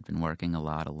way. I'd been working a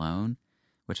lot alone,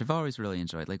 which I've always really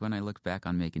enjoyed. Like, when I look back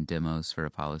on making demos for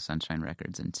Apollo Sunshine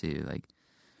records and, too, like,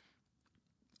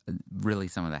 really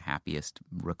some of the happiest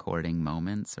recording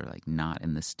moments are, like, not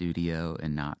in the studio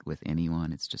and not with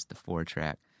anyone. It's just the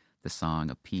 4-track. The song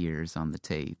appears on the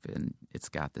tape, and it's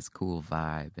got this cool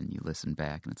vibe, and you listen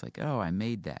back, and it's like, oh, I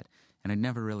made that. And I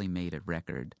never really made a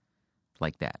record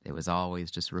like that. It was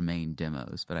always just remained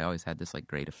demos, but I always had this like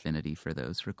great affinity for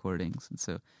those recordings. And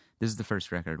so this is the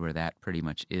first record where that pretty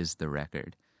much is the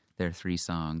record. There are 3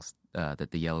 songs that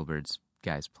the Yellowbirds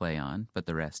guys play on, but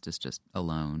the rest is just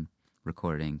alone,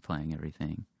 recording, playing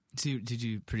everything. So did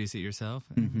you produce it yourself?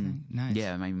 Mm-hmm. Nice.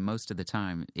 Yeah, I mean, most of the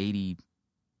time, 85%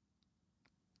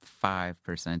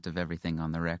 of everything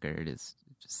on the record is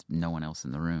just no one else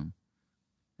in the room.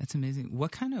 That's amazing.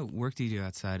 What kind of work do you do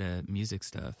outside of music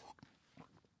stuff?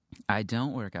 I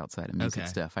don't work outside of music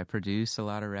stuff. I produce a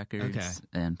lot of records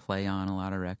and play on a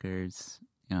lot of records.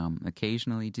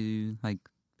 Occasionally do like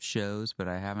shows, but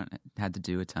I haven't had to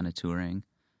do a ton of touring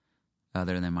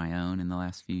other than my own in the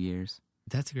last few years.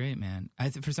 That's great, man.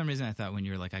 For some reason, I thought when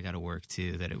you were like, I got to work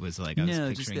too, that it was like, I was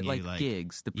picturing just you like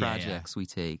gigs, the projects we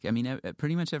take. I mean,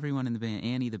 pretty much everyone in the band,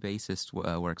 Annie, the bassist,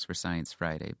 works for Science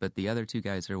Friday, but the other 2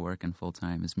 guys are working full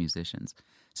time as musicians.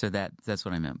 So that's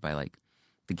what I meant by like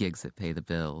the gigs that pay the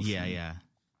bills. Yeah, yeah.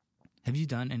 Have you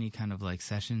done any kind of like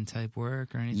session type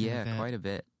work or anything like that? Yeah, quite a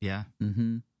bit. Yeah?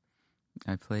 Mm-hmm.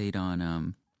 I played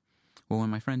on, when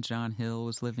my friend John Hill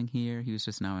was living here, he was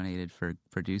just nominated for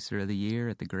Producer of the Year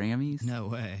at the Grammys. No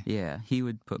way. Yeah, he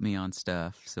would put me on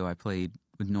stuff. So I played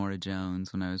with Norah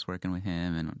Jones when I was working with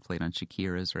him, and played on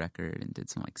Shakira's record and did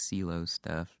some like CeeLo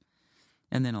stuff.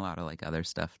 And then a lot of like other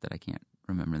stuff that I can't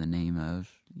remember the name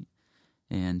of.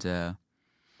 And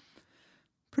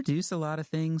produce a lot of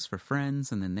things for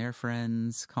friends, and then their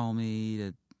friends call me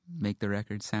to make the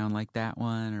record sound like that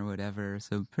one or whatever.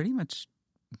 So pretty much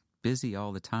busy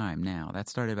all the time now. That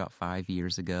started about 5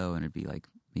 years ago, and it'd be like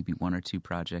maybe 1 or 2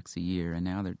 projects a year, and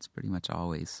now it's pretty much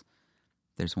always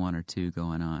there's 1 or 2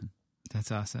 going on.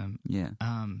 That's awesome. Yeah.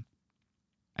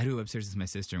 I do upstairs with my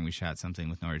sister, and we shot something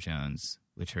with Norah Jones,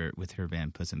 with her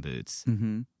band Puss in Boots,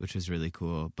 which was really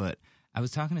cool. But I was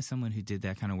talking to someone who did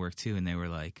that kind of work too, and they were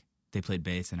like, they played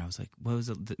bass, and I was like, what was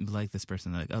it like this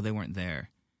person? They're like, oh, they weren't there.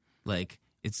 Like,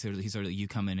 it's sort of you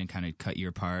come in and kind of cut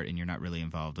your part, and you're not really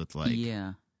involved with like...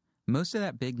 Yeah. Most of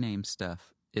that big name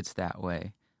stuff, it's that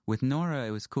way. With Norah,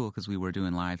 it was cool because we were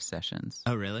doing live sessions.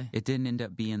 Oh, really? It didn't end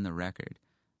up being the record,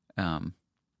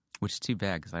 which is too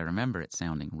bad because I remember it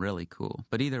sounding really cool.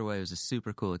 But either way, it was a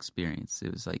super cool experience.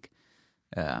 It was like,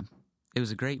 it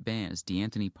was a great band. It was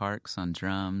D'Anthony Parks on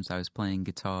drums. I was playing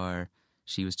guitar.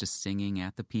 she was just singing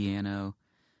at the piano.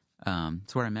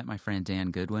 It's where I met my friend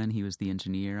Dan Goodwin. He was the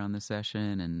engineer on the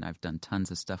session, and I've done tons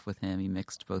of stuff with him. He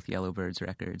mixed both Yellowbirds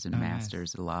records and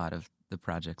masters a lot of the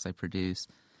projects I produce.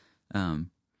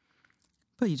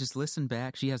 But you just listen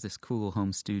back. She has this cool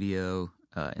home studio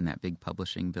in that big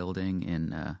publishing building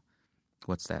in,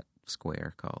 what's that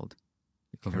square called?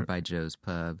 Over by Joe's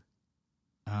Pub.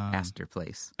 Astor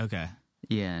Place. Okay.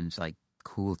 Yeah, and it's like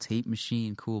cool tape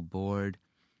machine, cool board.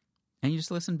 And you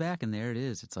just listen back, and there it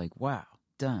is. It's like, wow,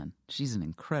 done. She's an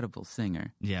incredible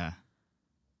singer. Yeah.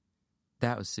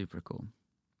 That was super cool.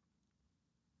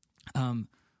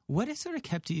 What has sort of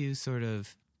kept you sort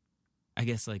of, I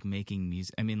guess, like making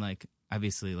music? I mean, like,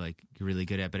 obviously, like, you're really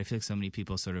good at it, but I feel like so many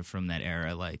people sort of from that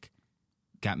era, like,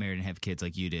 got married and have kids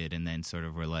like you did, and then sort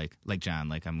of were like John,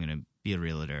 like, I'm going to be a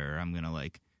realtor, or I'm going to,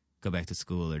 like, go back to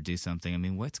school or do something. I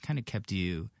mean, what's kind of kept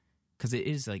you, because it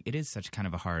is such kind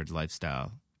of a hard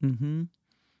lifestyle. Mm-hmm.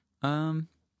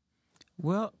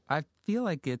 Well, I feel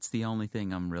like it's the only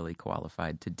thing I'm really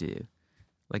qualified to do.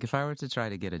 Like, if I were to try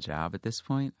to get a job at this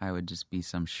point, I would just be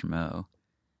some schmo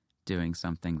doing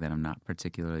something that I'm not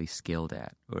particularly skilled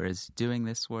at. Whereas doing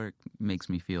this work makes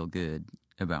me feel good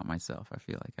about myself. I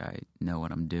feel like I know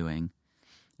what I'm doing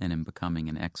and am becoming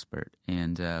an expert.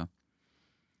 And,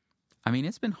 I mean,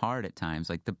 it's been hard at times.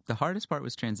 Like, the hardest part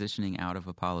was transitioning out of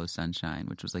Apollo Sunshine,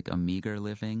 which was like a meager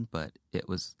living, but it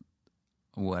was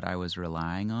what I was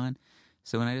relying on.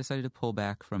 So when I decided to pull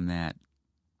back from that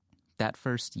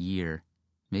first year,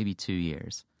 maybe 2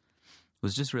 years,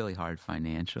 was just really hard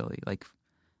financially. Like,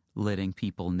 letting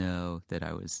people know that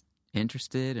I was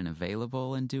interested and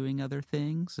available and doing other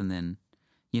things. And then,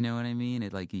 you know what I mean?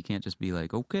 It, like, you can't just be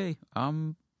like, okay,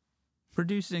 I'm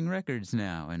producing records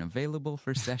now and available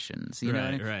for sessions. You know what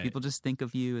I mean? Right. People just think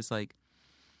of you as like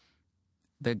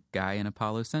the guy in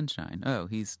Apollo Sunshine. Oh,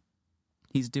 he's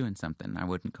doing something. I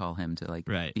wouldn't call him to like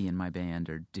be in my band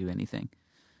or do anything.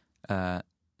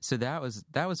 So that was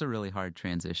a really hard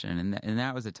transition, and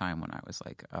that was a time when I was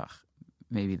like, ugh,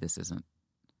 maybe this isn't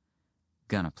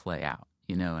gonna play out.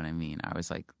 You know what I mean? I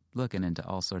was like looking into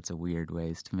all sorts of weird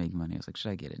ways to make money. I was like,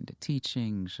 should I get into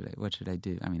teaching? What should I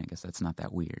do? I mean, I guess that's not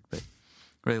that weird, but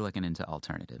really looking into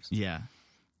alternatives. Yeah.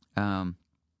 And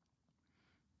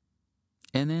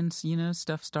then, you know,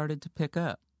 stuff started to pick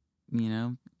up. You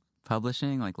know,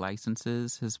 publishing, like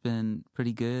licenses, has been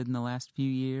pretty good in the last few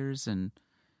years, and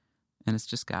it's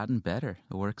just gotten better.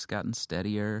 The work's gotten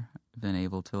steadier. I've been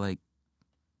able to like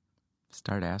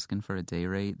start asking for a day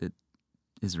rate that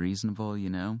is reasonable, you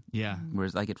know? Yeah.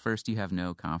 Whereas like at first you have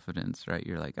no confidence, right?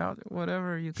 You're like, oh,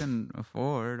 whatever you can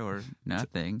afford or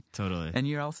nothing. Totally. And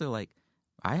you're also like,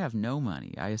 I have no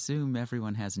money. I assume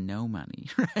everyone has no money,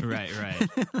 right? Right.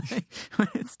 Like, when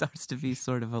it starts to be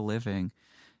sort of a living,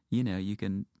 you know, you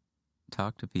can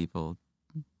talk to people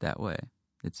that way.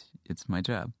 It's my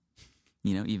job,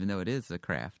 you know, even though it is a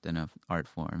craft and an art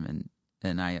form.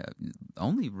 And I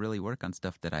only really work on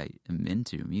stuff that I am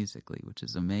into musically, which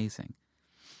is amazing.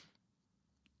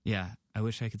 Yeah, I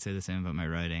wish I could say the same about my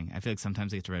writing. I feel like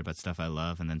sometimes I get to write about stuff I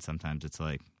love, and then sometimes it's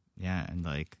like, yeah, and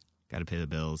like, got to pay the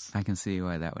bills. I can see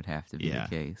why that would have to be the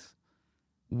case.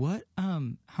 What,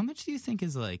 how much do you think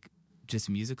is like just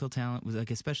musical talent, like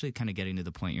especially kind of getting to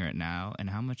the point you're at now, and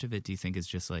how much of it do you think is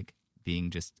just like being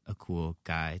just a cool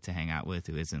guy to hang out with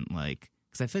who isn't like,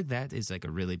 because I feel like that is like a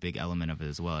really big element of it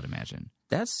as well, I'd imagine.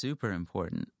 That's super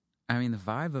important. I mean, the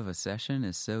vibe of a session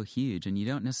is so huge, and you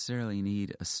don't necessarily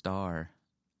need a star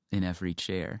in every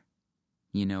chair.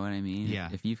 You know what I mean? Yeah.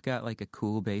 If you've got like a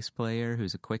cool bass player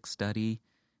who's a quick study,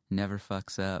 never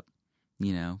fucks up,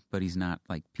 you know, but he's not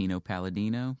like Pino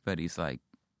Palladino, but he's like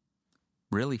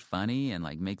really funny and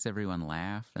like makes everyone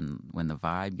laugh. And when the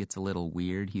vibe gets a little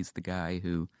weird, he's the guy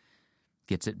who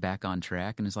gets it back on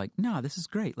track and is like, no, this is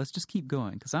great. Let's just keep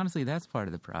going. Because honestly, that's part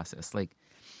of the process. Like,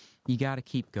 you got to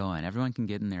keep going. Everyone can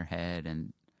get in their head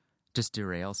and just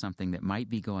derail something that might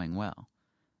be going well.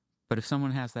 But if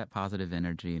someone has that positive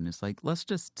energy and is like, let's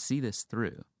just see this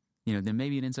through, you know, then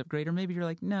maybe it ends up great. Or maybe you're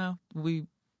like, no,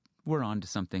 we're on to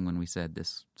something when we said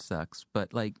this sucks.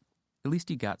 But like, at least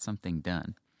you got something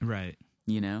done. Right.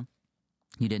 You know,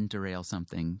 you didn't derail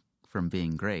something from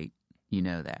being great. You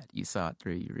know that. You saw it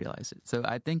through, you realize it. So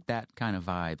I think that kind of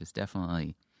vibe is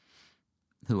definitely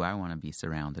who I want to be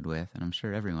surrounded with. And I'm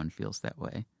sure everyone feels that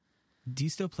way. Do you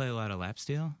still play a lot of lap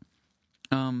steel?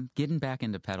 Getting back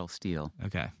into pedal steel.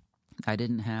 Okay. I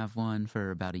didn't have one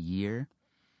for about a year.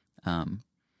 And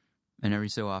every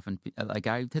so often, like,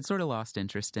 I had sort of lost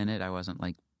interest in it. I wasn't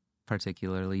like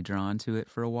particularly drawn to it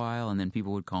for a while, and then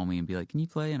people would call me and be like, can you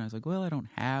play? And I was like, well, I don't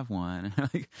have one. And I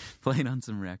like played on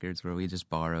some records where we just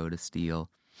borrowed a steel.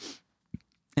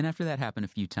 And after that happened a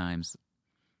few times,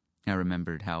 I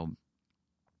remembered how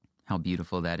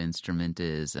beautiful that instrument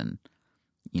is, and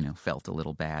felt a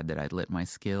little bad that I'd let my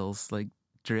skills like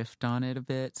drift on it a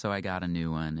bit. So I got a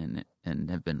new one and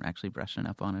have been actually brushing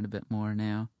up on it a bit more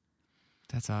now.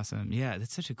 That's awesome. Yeah,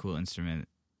 that's such a cool instrument.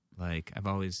 Like, I've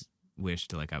always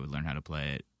wished like I would learn how to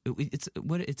play it.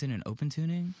 It's in an open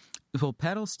tuning? Well,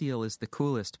 pedal steel is the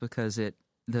coolest because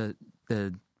the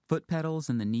foot pedals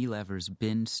and the knee levers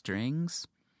bend strings.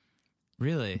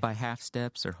 Really? By half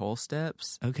steps or whole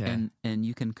steps. Okay. And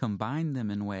you can combine them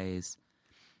in ways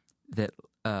that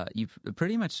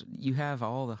you have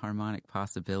all the harmonic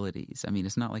possibilities. I mean,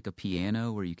 it's not like a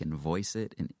piano where you can voice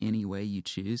it in any way you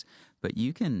choose, but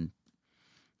you can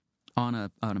on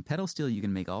a pedal steel you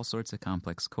can make all sorts of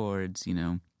complex chords,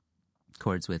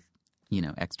 chords with,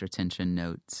 extra tension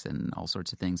notes and all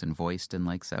sorts of things, and voiced in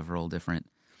like several different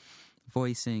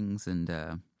voicings,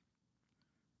 and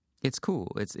it's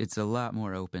cool. It's a lot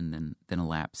more open than a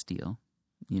lap steel,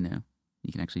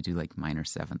 You can actually do like minor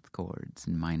seventh chords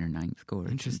and minor ninth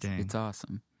chords. Interesting. It's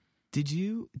awesome. Did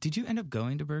you end up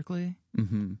going to Berkeley?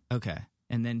 Mm-hmm. Okay.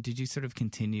 And then did you sort of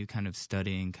continue kind of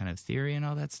studying kind of theory and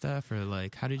all that stuff? Or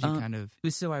like, how did you kind of...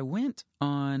 So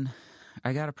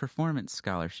I got a performance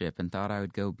scholarship and thought I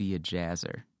would go be a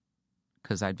jazzer,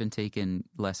 because I'd been taking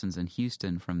lessons in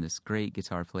Houston from this great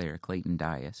guitar player, Clayton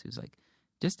Dias, who's like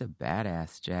just a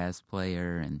badass jazz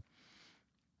player, and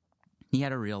he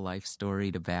had a real life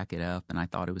story to back it up, and I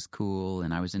thought it was cool,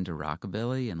 and I was into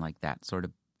rockabilly, and like that sort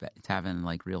of having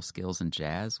like real skills in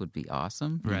jazz would be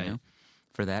awesome, right,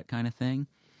 for that kind of thing.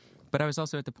 But I was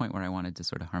also at the point where I wanted to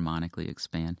sort of harmonically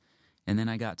expand. And then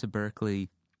I got to Berkeley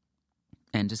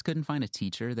and just couldn't find a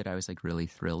teacher that I was like really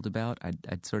thrilled about.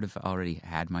 I'd sort of already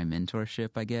had my mentorship,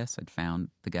 I guess. I'd found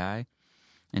the guy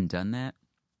and done that.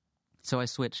 So I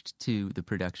switched to the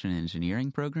production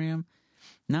engineering program.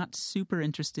 Not super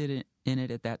interested in it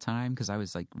at that time, because I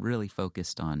was like really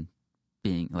focused on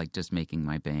being like just making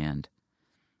my band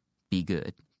be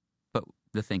good. But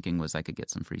the thinking was I could get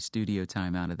some free studio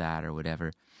time out of that or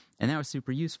whatever. And that was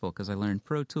super useful because I learned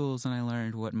Pro Tools and I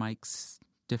learned what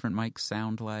different mics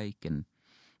sound like, and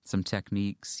some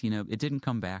techniques. It didn't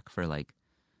come back for like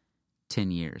 10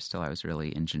 years till I was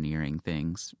really engineering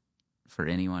things for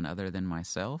anyone other than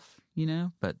myself,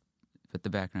 but the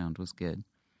background was good.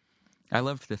 I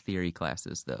loved the theory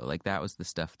classes, though. Like, that was the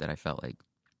stuff that I felt like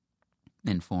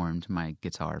informed my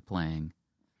guitar playing,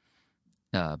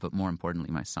 but more importantly,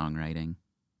 my songwriting,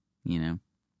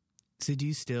 So do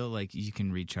you still, like, you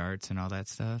can read charts and all that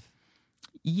stuff?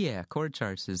 Yeah, chord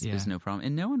charts is no problem.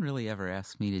 And no one really ever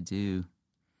asked me to do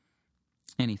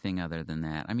anything other than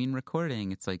that. I mean,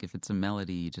 recording, it's like if it's a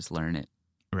melody, you just learn it.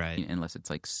 Right. Unless it's,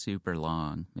 like, super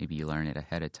long. Maybe you learn it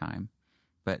ahead of time.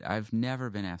 But I've never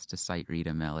been asked to sight read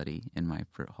a melody in my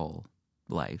whole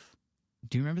life.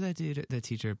 Do you remember that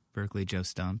teacher at Berkeley, Joe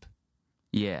Stump?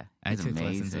 Yeah, I took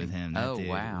lessons with him. That dude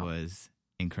wow, was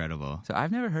incredible. So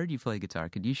I've never heard you play guitar.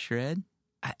 Could you shred?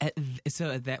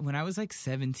 When I was like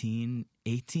 17,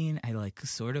 18, I like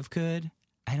sort of could.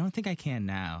 I don't think I can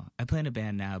now. I play in a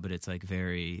band now, but it's like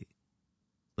very,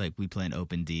 like we play an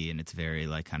open D, and it's very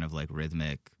like kind of like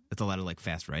rhythmic. It's a lot of like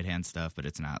fast right hand stuff, but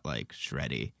it's not like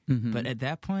shreddy. Mm-hmm. But at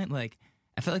that point, like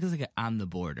I felt like it was like on the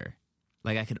border.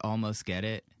 Like I could almost get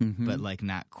it, but like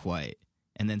not quite.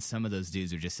 And then some of those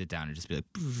dudes would just sit down and just be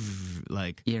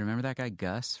like, yeah, remember that guy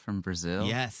Gus from Brazil?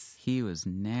 Yes. He was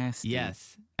nasty.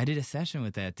 Yes. I did a session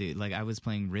with that dude. Like I was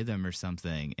playing rhythm or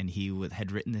something, and he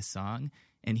had written this song,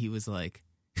 and he was like,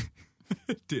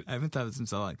 dude, I haven't thought of this in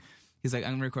so long. He's like,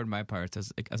 I'm going to record my parts. I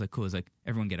was like, cool. I was like,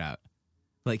 everyone get out.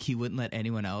 Like he wouldn't let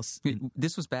anyone else.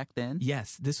 This was back then?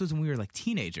 Yes. This was when we were like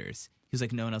teenagers. He was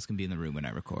like, no one else can be in the room when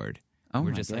I record. Oh,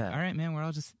 we're just like, all right, man, we're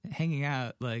all just hanging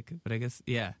out. Like, but I guess,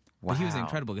 yeah. Wow. But he was an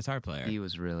incredible guitar player. He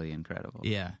was really incredible.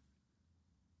 Yeah.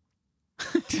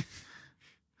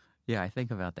 Yeah, I think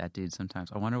about that dude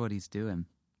sometimes. I wonder what he's doing.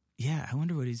 Yeah, I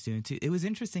wonder what he's doing too. It was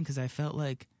interesting because I felt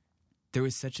like there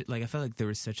was such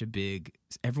a big,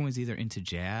 everyone was either into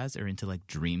jazz or into like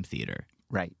dream theater.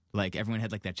 Right. Like everyone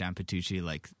had like that John Petrucci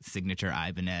like signature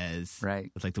Ibanez.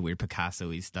 Right. With like the weird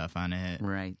Picasso-y stuff on it.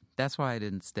 Right. That's why I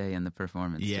didn't stay in the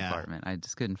performance department. I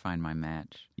just couldn't find my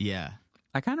match. Yeah.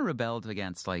 I kind of rebelled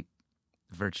against like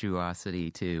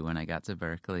virtuosity too when I got to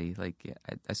Berkeley. Like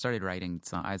I started writing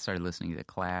songs. I started listening to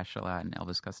Clash a lot and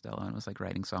Elvis Costello, and was like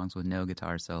writing songs with no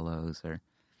guitar solos or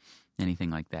anything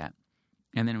like that.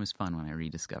 And then it was fun when I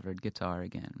rediscovered guitar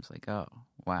again. It was like, oh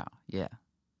wow, yeah,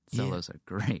 solos are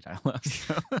great. I love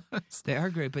solos. They are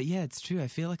great, but yeah, it's true. I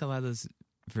feel like a lot of those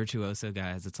virtuoso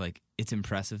guys, it's like it's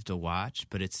impressive to watch,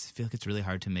 but I feel like it's really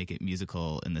hard to make it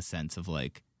musical in the sense of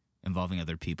like involving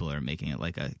other people or making it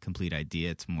like a complete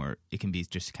idea. It can be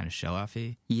just kind of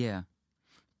show-offy. Yeah.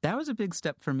 That was a big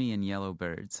step for me in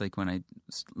Yellowbirds, like when I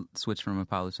switched from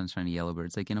Apollo Sunshine to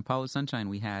Yellowbirds. Like in Apollo Sunshine,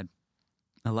 we had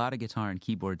a lot of guitar and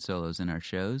keyboard solos in our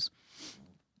shows,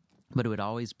 but it would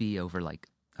always be over like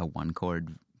a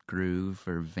one-chord groove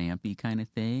or vampy kind of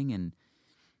thing.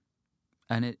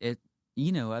 And it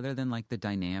you know, other than like the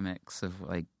dynamics of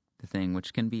like the thing,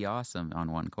 which can be awesome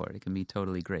on one chord, it can be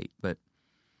totally great, but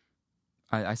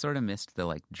I sort of missed the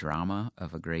like drama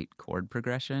of a great chord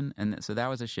progression, and so that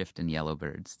was a shift in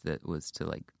Yellowbirds that was to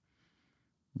like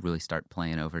really start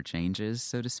playing over changes,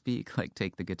 so to speak, like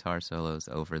take the guitar solos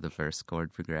over the verse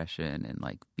chord progression and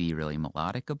like be really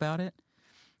melodic about it.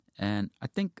 And I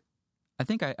think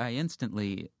I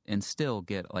instantly and still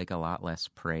get like a lot less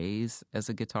praise as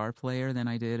a guitar player than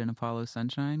I did in Apollo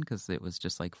Sunshine, because it was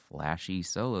just like flashy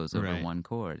solos over one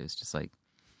chord. It's just like,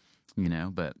 you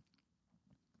know, but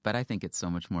I think it's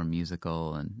so much more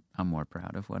musical, and I'm more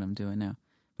proud of what I'm doing now.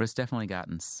 But it's definitely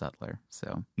gotten subtler,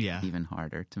 so even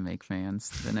harder to make fans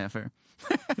than ever.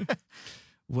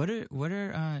 What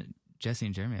are Jesse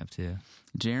and Jeremy up to?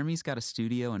 Jeremy's got a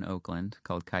studio in Oakland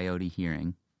called Coyote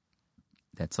Hearing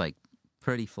that's like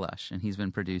pretty flush, and he's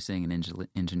been producing and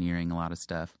engineering a lot of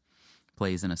stuff.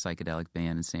 Plays in a psychedelic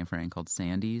band in San Fran called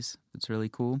Sandy's. It's really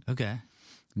cool. Okay.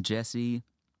 Jesse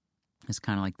is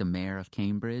kind of like the mayor of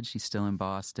Cambridge. He's still in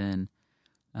Boston.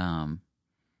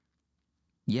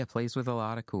 Plays with a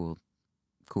lot of cool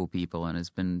people, and has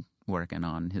been working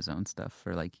on his own stuff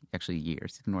for like actually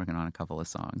years. He's been working on a couple of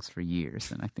songs for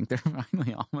years, and I think they're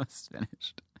finally almost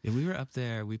finished. Yeah, we were up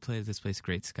there. We played this place,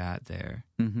 Great Scott, there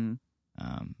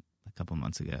a couple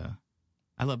months ago.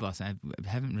 I love Boston. I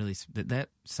haven't really... That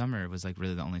summer was like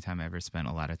really the only time I ever spent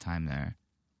a lot of time there.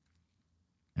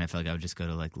 And I felt like I would just go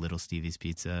to like Little Stevie's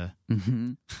Pizza.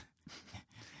 Mm-hmm.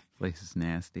 Place is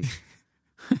nasty.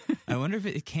 I wonder if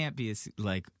it can't be as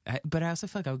like... but I also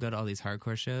feel like I would go to all these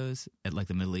hardcore shows at like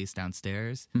the Middle East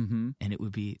downstairs. Mm-hmm. And it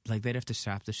would be like they'd have to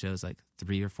stop the shows like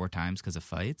 3 or 4 times because of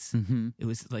fights. Mm-hmm. It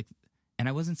was like... And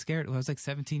I wasn't scared. I was like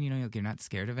 17, you know, like you're not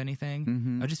scared of anything.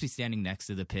 Mm-hmm. I would just be standing next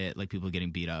to the pit, like people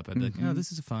getting beat up. I'd be like, oh,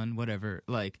 this is fun, whatever.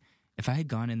 Like, if I had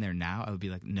gone in there now, I would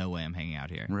be like, no way I'm hanging out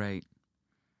here. Right.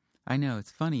 I know. It's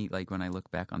funny, like, when I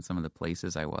look back on some of the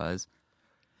places I was,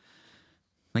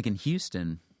 like in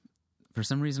Houston, for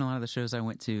some reason, a lot of the shows I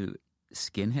went to,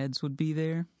 skinheads would be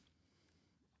there.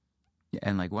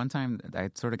 And like one time I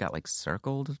sort of got like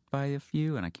circled by a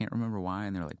few, and I can't remember why,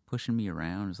 and they're like pushing me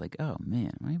around. I was like, oh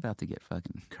man, am I about to get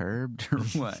fucking curbed or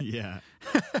what? Yeah.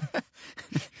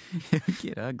 It would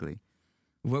get ugly.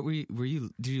 What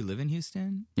did you live in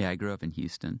Houston? Yeah, I grew up in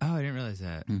Houston. Oh, I didn't realize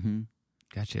that. Mm-hmm.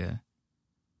 Gotcha.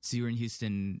 So you were in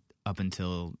Houston up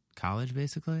until college,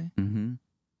 basically? Mm-hmm.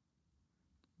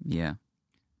 Yeah.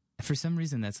 For some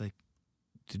reason, that's like,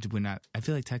 I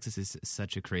feel like Texas is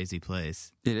such a crazy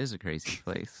place. It is a crazy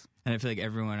place. And I feel like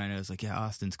everyone I know is like, yeah,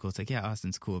 Austin's cool. It's like, yeah,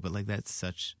 Austin's cool, but like that's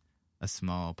such a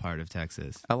small part of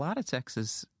Texas. A lot of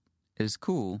Texas is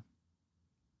cool,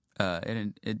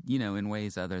 and it, you know, in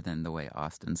ways other than the way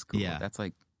Austin's cool. Yeah.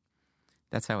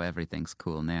 That's how everything's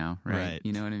cool now, right?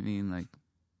 You know what I mean? Like,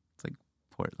 it's like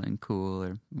Portland cool,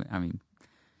 or I mean,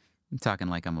 I'm talking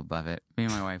like I'm above it. Me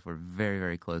and my wife were very,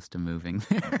 very close to moving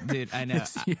there. Dude, I know.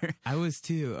 This year. I was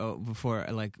too before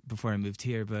I moved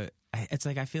here. But it's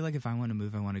like I feel like if I want to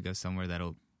move, I want to go somewhere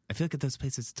that'll. I feel like at those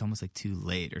places it's almost like too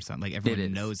late or something. Like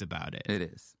everyone knows about it. It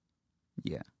is.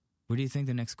 Yeah. Where do you think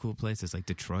the next cool place is? Like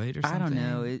Detroit or something? I don't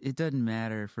know. It doesn't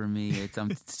matter for me.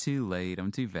 It's too late.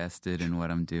 I'm too vested in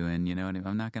what I'm doing. You know what I mean?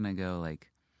 I'm not gonna go like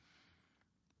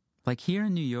here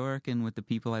in New York and with the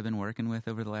people I've been working with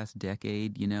over the last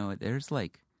decade, you know, there's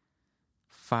like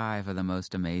 5 of the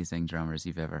most amazing drummers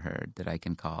you've ever heard that I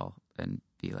can call and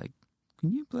be like,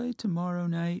 can you play tomorrow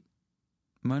night?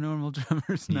 My normal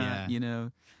drummer's not, you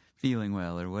know, feeling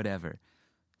well or whatever.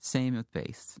 Same with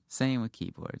bass, same with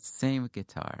keyboards, same with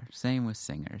guitar, same with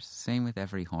singers, same with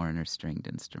every horn or stringed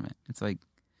instrument. It's like,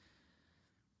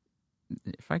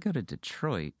 if I go to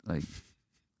Detroit, like,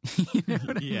 you know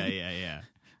what I mean? Yeah.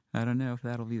 I don't know if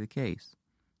that'll be the case.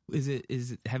 Is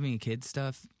it having a kid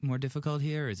stuff more difficult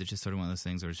here, or is it just sort of one of those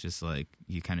things where it's just like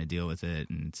you kind of deal with it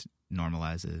and it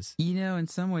normalizes? You know, in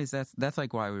some ways, that's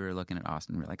like why we were looking at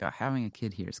Austin. We're like, oh, having a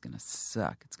kid here is going to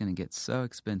suck. It's going to get so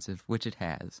expensive, which it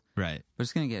has. Right. But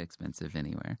it's going to get expensive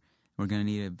anywhere. We're going to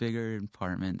need a bigger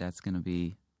apartment. That's going to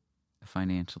be a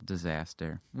financial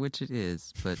disaster, which it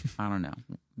is, but I don't know.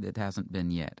 It hasn't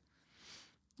been yet.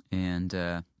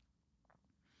 And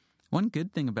one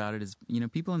good thing about it is, you know,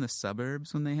 people in the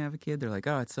suburbs, when they have a kid, they're like,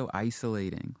 oh, it's so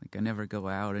isolating. Like, I never go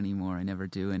out anymore. I never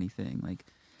do anything. Like,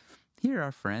 here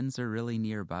our friends are really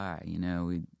nearby. You know,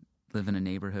 we live in a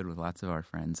neighborhood with lots of our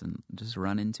friends and just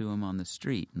run into them on the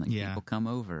street. And like people come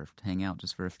over to hang out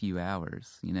just for a few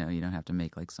hours. You know, you don't have to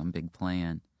make like some big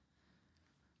plan.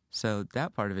 So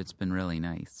that part of it's been really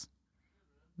nice.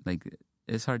 Like,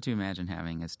 it's hard to imagine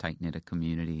having as tight-knit a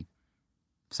community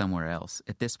somewhere else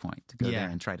at this point, to go there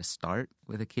and try to start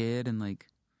with a kid and, like,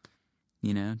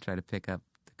 you know, try to pick up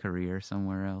the career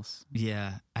somewhere else.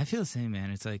 Yeah, I feel the same,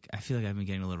 man. It's like, I feel like I've been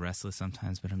getting a little restless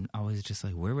sometimes, but I'm always just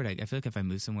like, where would I feel like if I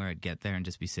moved somewhere, I'd get there and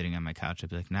just be sitting on my couch. I'd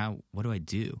be like, now, what do I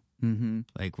do? Mm-hmm.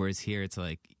 Like, whereas here, it's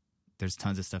like, there's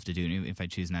tons of stuff to do. And even if I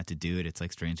choose not to do it, it's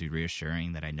like strangely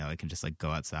reassuring that I know I can just like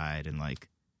go outside and like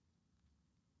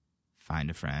find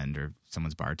a friend or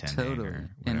someone's bartending. Totally. Or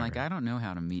and like, I don't know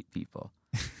how to meet people.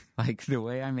 Like, the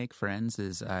way I make friends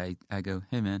is I go,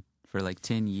 hey man, for like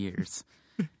 10 years.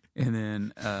 And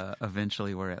then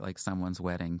eventually we're at like someone's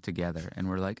wedding together and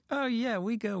we're like, oh yeah,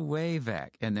 we go way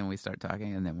back. And then we start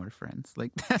talking and then we're friends.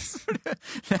 Like, that's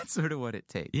sort of what it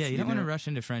takes. Yeah, you don't want to rush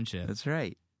into friendship. That's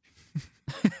right.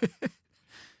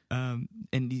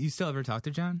 And do you still ever talk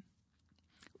to John?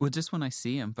 Well, just when I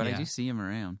see him, but I do see him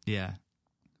around. Yeah.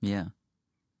 Yeah.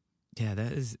 Yeah,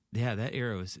 that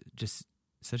era was just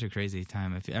such a crazy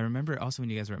time. I remember also when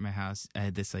you guys were at my house, I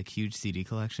had this like huge CD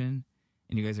collection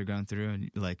and you guys were going through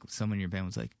and like someone in your band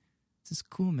was like, this is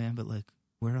cool, man, but like,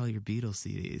 where are all your Beatles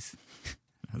CDs?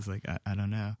 I was like, I don't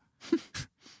know.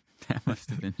 That must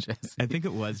have been Jesse. I think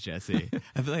it was Jesse.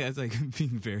 I feel like I was like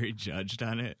being very judged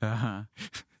on it. Uh-huh.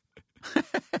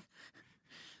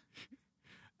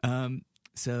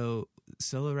 So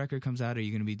solo record comes out. Are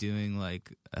you going to be doing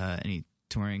like any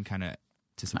touring kind of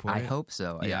to support it? I hope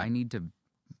so. Yeah. I need to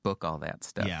book all that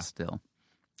stuff still,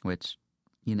 which,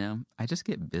 you know, I just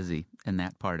get busy in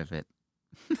that part of it.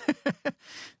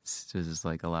 It's just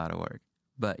like a lot of work.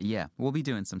 But yeah, we'll be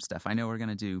doing some stuff. I know we're going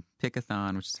to do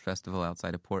Pickathon, which is a festival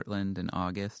outside of Portland in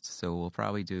August. So we'll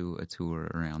probably do a tour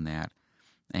around that.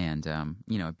 And,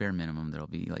 you know, at bare minimum, there'll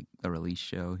be like a release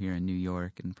show here in New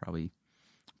York and probably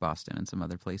Boston and some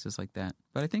other places like that.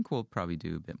 But I think we'll probably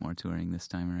do a bit more touring this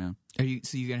time around.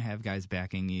 So you're going to have guys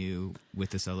backing you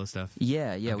with the solo stuff?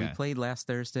 Yeah. Okay. We Okay. played last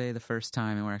Thursday the first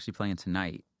time, and we're actually playing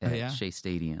tonight at Shea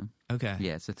Stadium. Okay.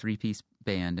 Yeah, it's a 3-piece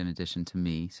band in addition to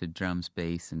me. So drums,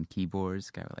 bass, and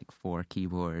keyboards. Got like 4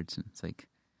 keyboards, and it's like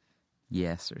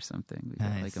Yes or something. We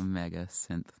got like a mega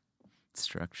synth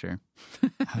structure.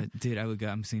 Dude, I would go.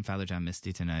 I'm seeing Father John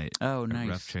Misty tonight. Oh, nice.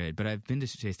 Rough Trade. But I've been to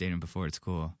Shea Stadium before. It's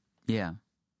cool. Yeah.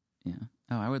 Yeah.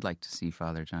 Oh, I would like to see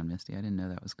Father John Misty. I didn't know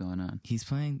that was going on. He's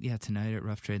playing, tonight at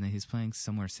Rough Trade, and then he's playing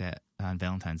somewhere set on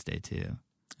Valentine's Day, too.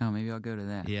 Oh, maybe I'll go to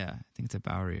that. Yeah, I think it's at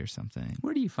Bowery or something.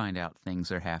 Where do you find out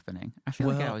things are happening? I feel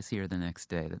like I always hear the next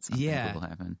day that something will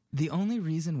happen. The only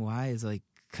reason why is like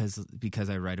because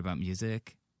I write about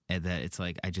music, and that it's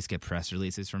like I just get press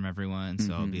releases from everyone.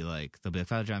 So I'll be like, they'll be like,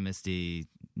 Father John Misty,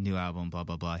 new album, blah,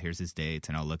 blah, blah. Here's his dates.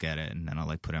 And I'll look at it, and then I'll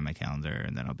like put it on my calendar,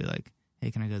 and then I'll be like, hey,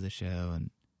 can I go to the show? And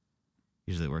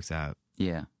usually it works out.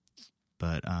 Yeah.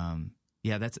 But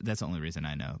yeah, that's the only reason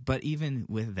I know. But even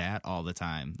with that, all the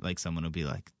time, like someone will be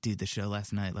like, dude, the show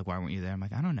last night, like, why weren't you there? I'm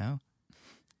like, I don't know.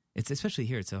 It's especially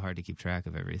here, it's so hard to keep track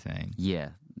of everything. Yeah.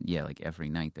 Yeah, like every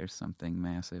night there's something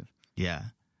massive. Yeah.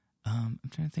 I'm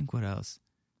trying to think what else.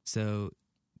 So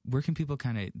where can people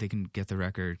they can get the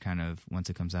record kind of once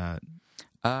it comes out?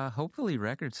 Hopefully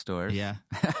record stores. Yeah.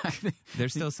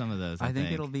 There's still some of those, I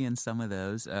think. It'll be in some of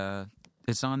those.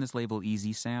 It's on this label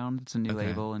Easy Sound. It's a new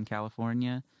label in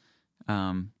California.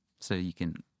 So you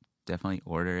can definitely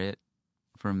order it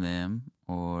from them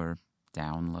or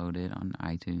download it on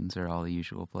iTunes or all the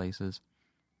usual places.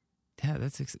 Yeah,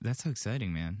 that's so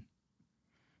exciting, man.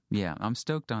 Yeah, I'm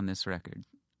stoked on this record.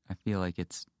 I feel like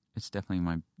it's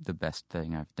definitely the best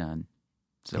thing I've done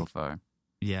so far.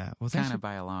 Yeah, well, kind of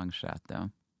by a long shot,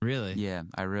 though. Really? Yeah,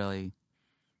 I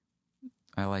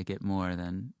like it more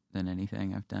than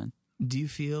anything I've done. Do you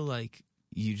feel like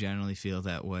you generally feel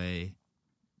that way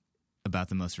about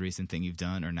the most recent thing you've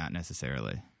done, or not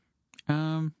necessarily?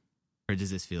 Or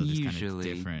does this feel just kind of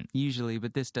different? Usually,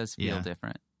 but this does feel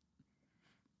different.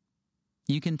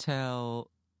 You can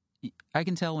tell. I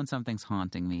can tell when something's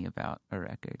haunting me about a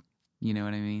record. You know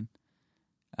what I mean?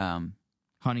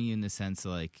 Haunting you in the sense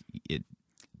like it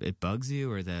bugs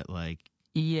you, or that like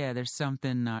yeah, there's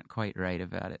something not quite right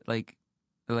about it. Like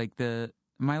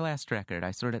my last record,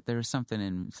 there was something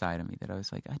inside of me that I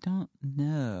was like, I don't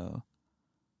know.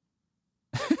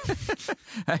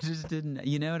 I just didn't,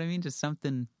 you know what I mean? Just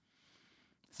something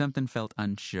felt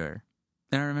unsure.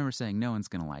 And I remember saying, no one's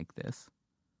going to like this.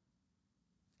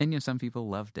 And, some people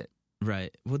loved it.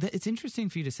 Right. Well, it's interesting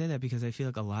for you to say that because I feel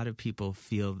like a lot of people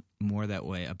feel more that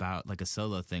way about like a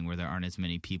solo thing where there aren't as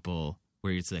many people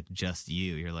where it's like just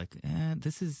you. You're like,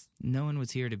 no one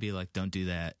was here to be like, don't do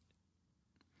that.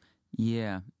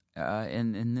 Yeah.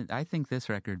 And I think this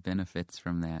record benefits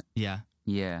from that. Yeah.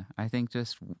 Yeah. I think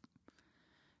just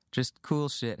cool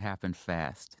shit happened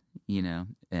fast,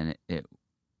 and it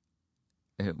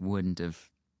wouldn't have,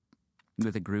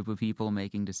 with a group of people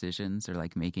making decisions or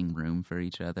like making room for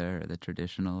each other or the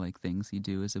traditional like things you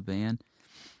do as a band,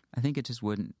 I think it just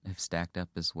wouldn't have stacked up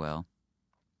as well.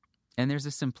 And there's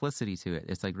a simplicity to it.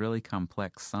 It's like really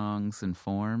complex songs and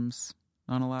forms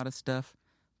on a lot of stuff,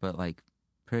 but like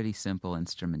pretty simple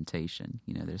instrumentation.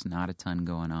 There's not a ton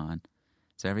going on.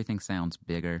 So everything sounds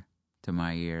bigger to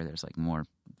my ear. There's like more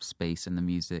space in the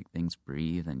music. Things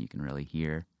breathe and you can really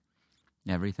hear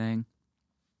everything.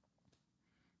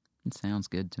 It sounds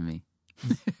good to me.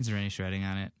 Is there any shredding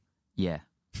on it? Yeah.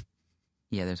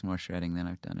 Yeah, there's more shredding than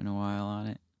I've done in a while on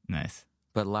it. Nice.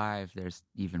 But live, there's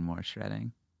even more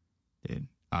shredding. Dude,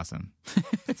 awesome.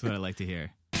 That's what I like to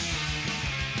hear.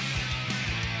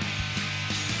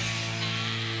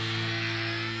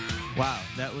 Wow,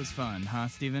 that was fun, huh,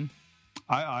 Steven?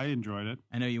 I enjoyed it.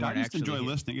 I know you weren't I just actually enjoy here.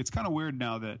 listening. It's kind of weird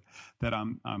now that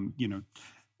I'm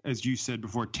as you said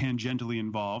before, tangentially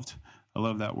involved. I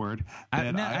love that word.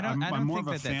 I'm more of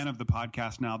a fan of the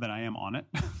podcast now than I am on it.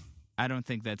 I don't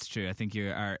think that's true. I think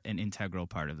you are an integral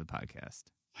part of the podcast.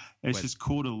 It's just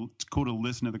cool to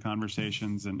listen to the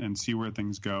conversations and see where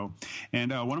things go.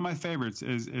 And one of my favorites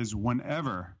is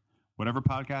whatever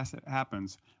podcast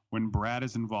happens, when Brad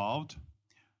is involved,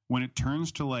 when it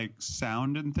turns to like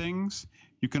sound and things,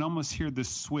 you can almost hear this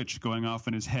switch going off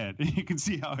in his head. And you can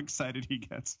see how excited he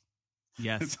gets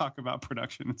to talk about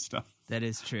production and stuff. That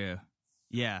is true.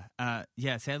 Yeah.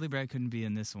 Sadly, Brad couldn't be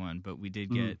in this one, but we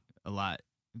did get a lot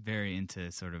very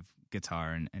into sort of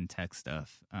guitar and tech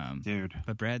stuff. Dude.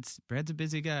 But Brad's a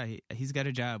busy guy. He's got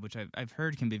a job, which I've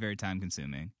heard can be very time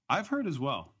consuming. I've heard as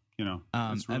well.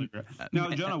 That's really great. Now,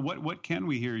 Jonah, what can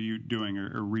we hear you doing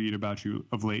or read about you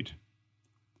of late?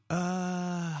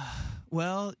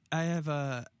 Well, I have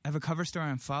a cover story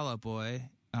on Fall Out Boy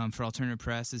for Alternative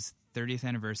Press's 30th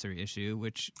anniversary issue,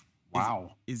 which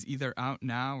is either out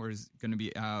now or is going to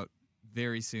be out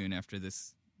very soon after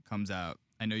this comes out.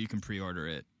 I know you can pre-order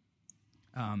it.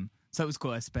 So it was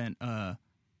cool. I spent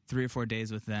 3 or 4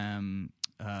 days with them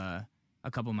a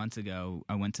couple months ago.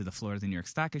 I went to the floor of the New York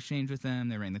Stock Exchange with them.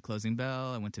 They rang the closing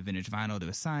bell. I went to Vintage Vinyl to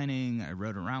a signing. I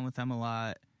rode around with them a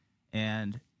lot.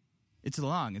 And it's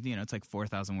long. It's like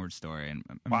 4,000 word story. And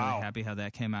I'm really happy how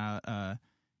that came out.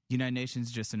 United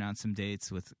Nations just announced some dates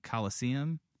with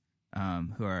Coliseum,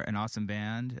 who are an awesome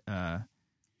band.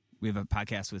 We have a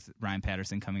podcast with Ryan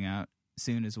Patterson coming out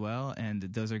soon as well, and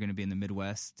those are going to be in the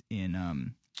Midwest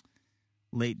in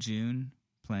late June,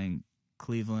 playing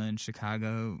Cleveland,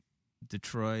 Chicago,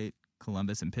 Detroit,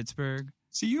 Columbus, and Pittsburgh.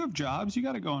 So you have jobs, you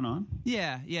got it going on.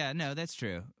 Yeah, no, that's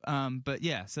true. But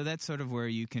yeah, so that's sort of where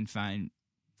you can find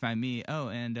me. Oh,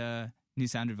 and new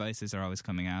sound devices are always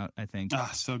coming out, I think.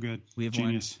 So good. We have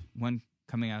Genius. one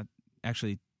coming out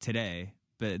actually today,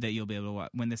 but that you'll be able to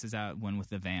watch when this is out, one with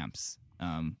the Vamps,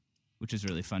 which is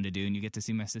really fun to do. And you get to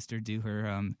see my sister do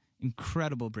her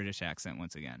incredible British accent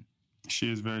once again.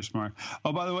 She is very smart.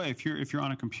 Oh, by the way, if you're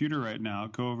on a computer right now,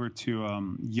 go over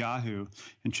to Yahoo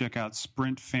and check out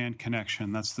Sprint Fan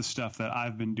Connection. That's the stuff that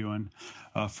I've been doing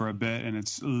for a bit, and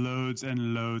it's loads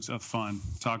and loads of fun.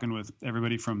 Talking with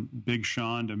everybody from Big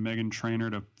Sean to Meghan Trainor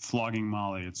to Flogging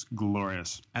Molly. It's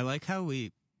glorious. I like how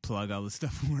we plug all the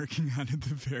stuff we're working on at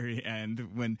the very end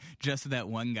when just that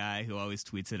one guy who always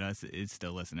tweets at us is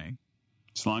still listening.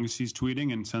 As long as he's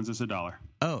tweeting and sends us $1.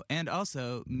 Oh, and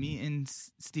also, me and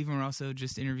Stephen were also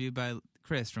just interviewed by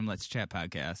Chris from Let's Chat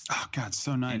Podcast. Oh, God,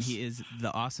 so nice. And he is the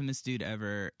awesomest dude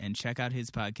ever. And check out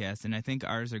his podcast. And I think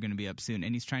ours are going to be up soon.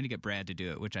 And he's trying to get Brad to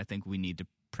do it, which I think we need to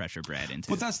pressure Brad into.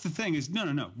 But that's the thing is,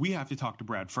 no. We have to talk to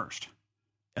Brad first.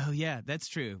 Oh, yeah, that's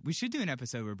true. We should do an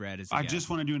episode where Brad is I just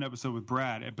want to do an episode with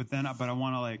Brad. But I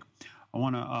want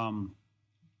to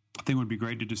I think it would be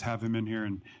great to just have him in here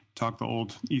and talk the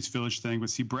old East Village thing. But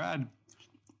see, Brad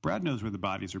knows where the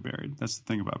bodies are buried. That's the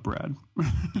thing about Brad.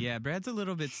 Yeah, Brad's a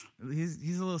little bit.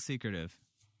 He's a little secretive.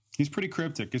 He's pretty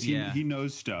cryptic because he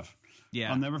knows stuff.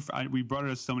 Yeah, I'll never. We brought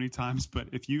it up so many times, but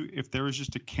if there was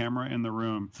just a camera in the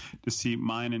room to see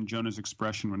mine and Jonah's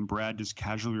expression when Brad just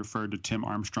casually referred to Tim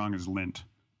Armstrong as Lint.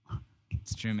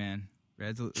 It's true, man.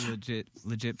 Brad's a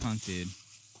legit punk dude.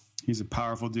 He's a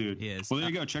powerful dude. He is. Well, there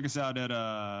you go. Check us out at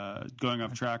Going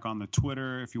Off Track on the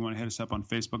Twitter. If you want to hit us up on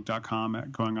Facebook.com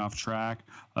at Going Off Track.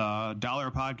 $1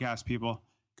 a podcast, people.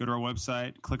 Go to our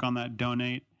website, click on that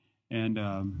donate, and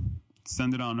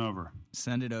send it on over.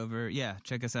 Send it over. Yeah,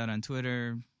 check us out on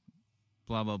Twitter,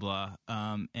 blah, blah, blah.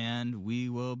 And we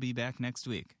will be back next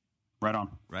week. Right on.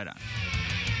 Right on.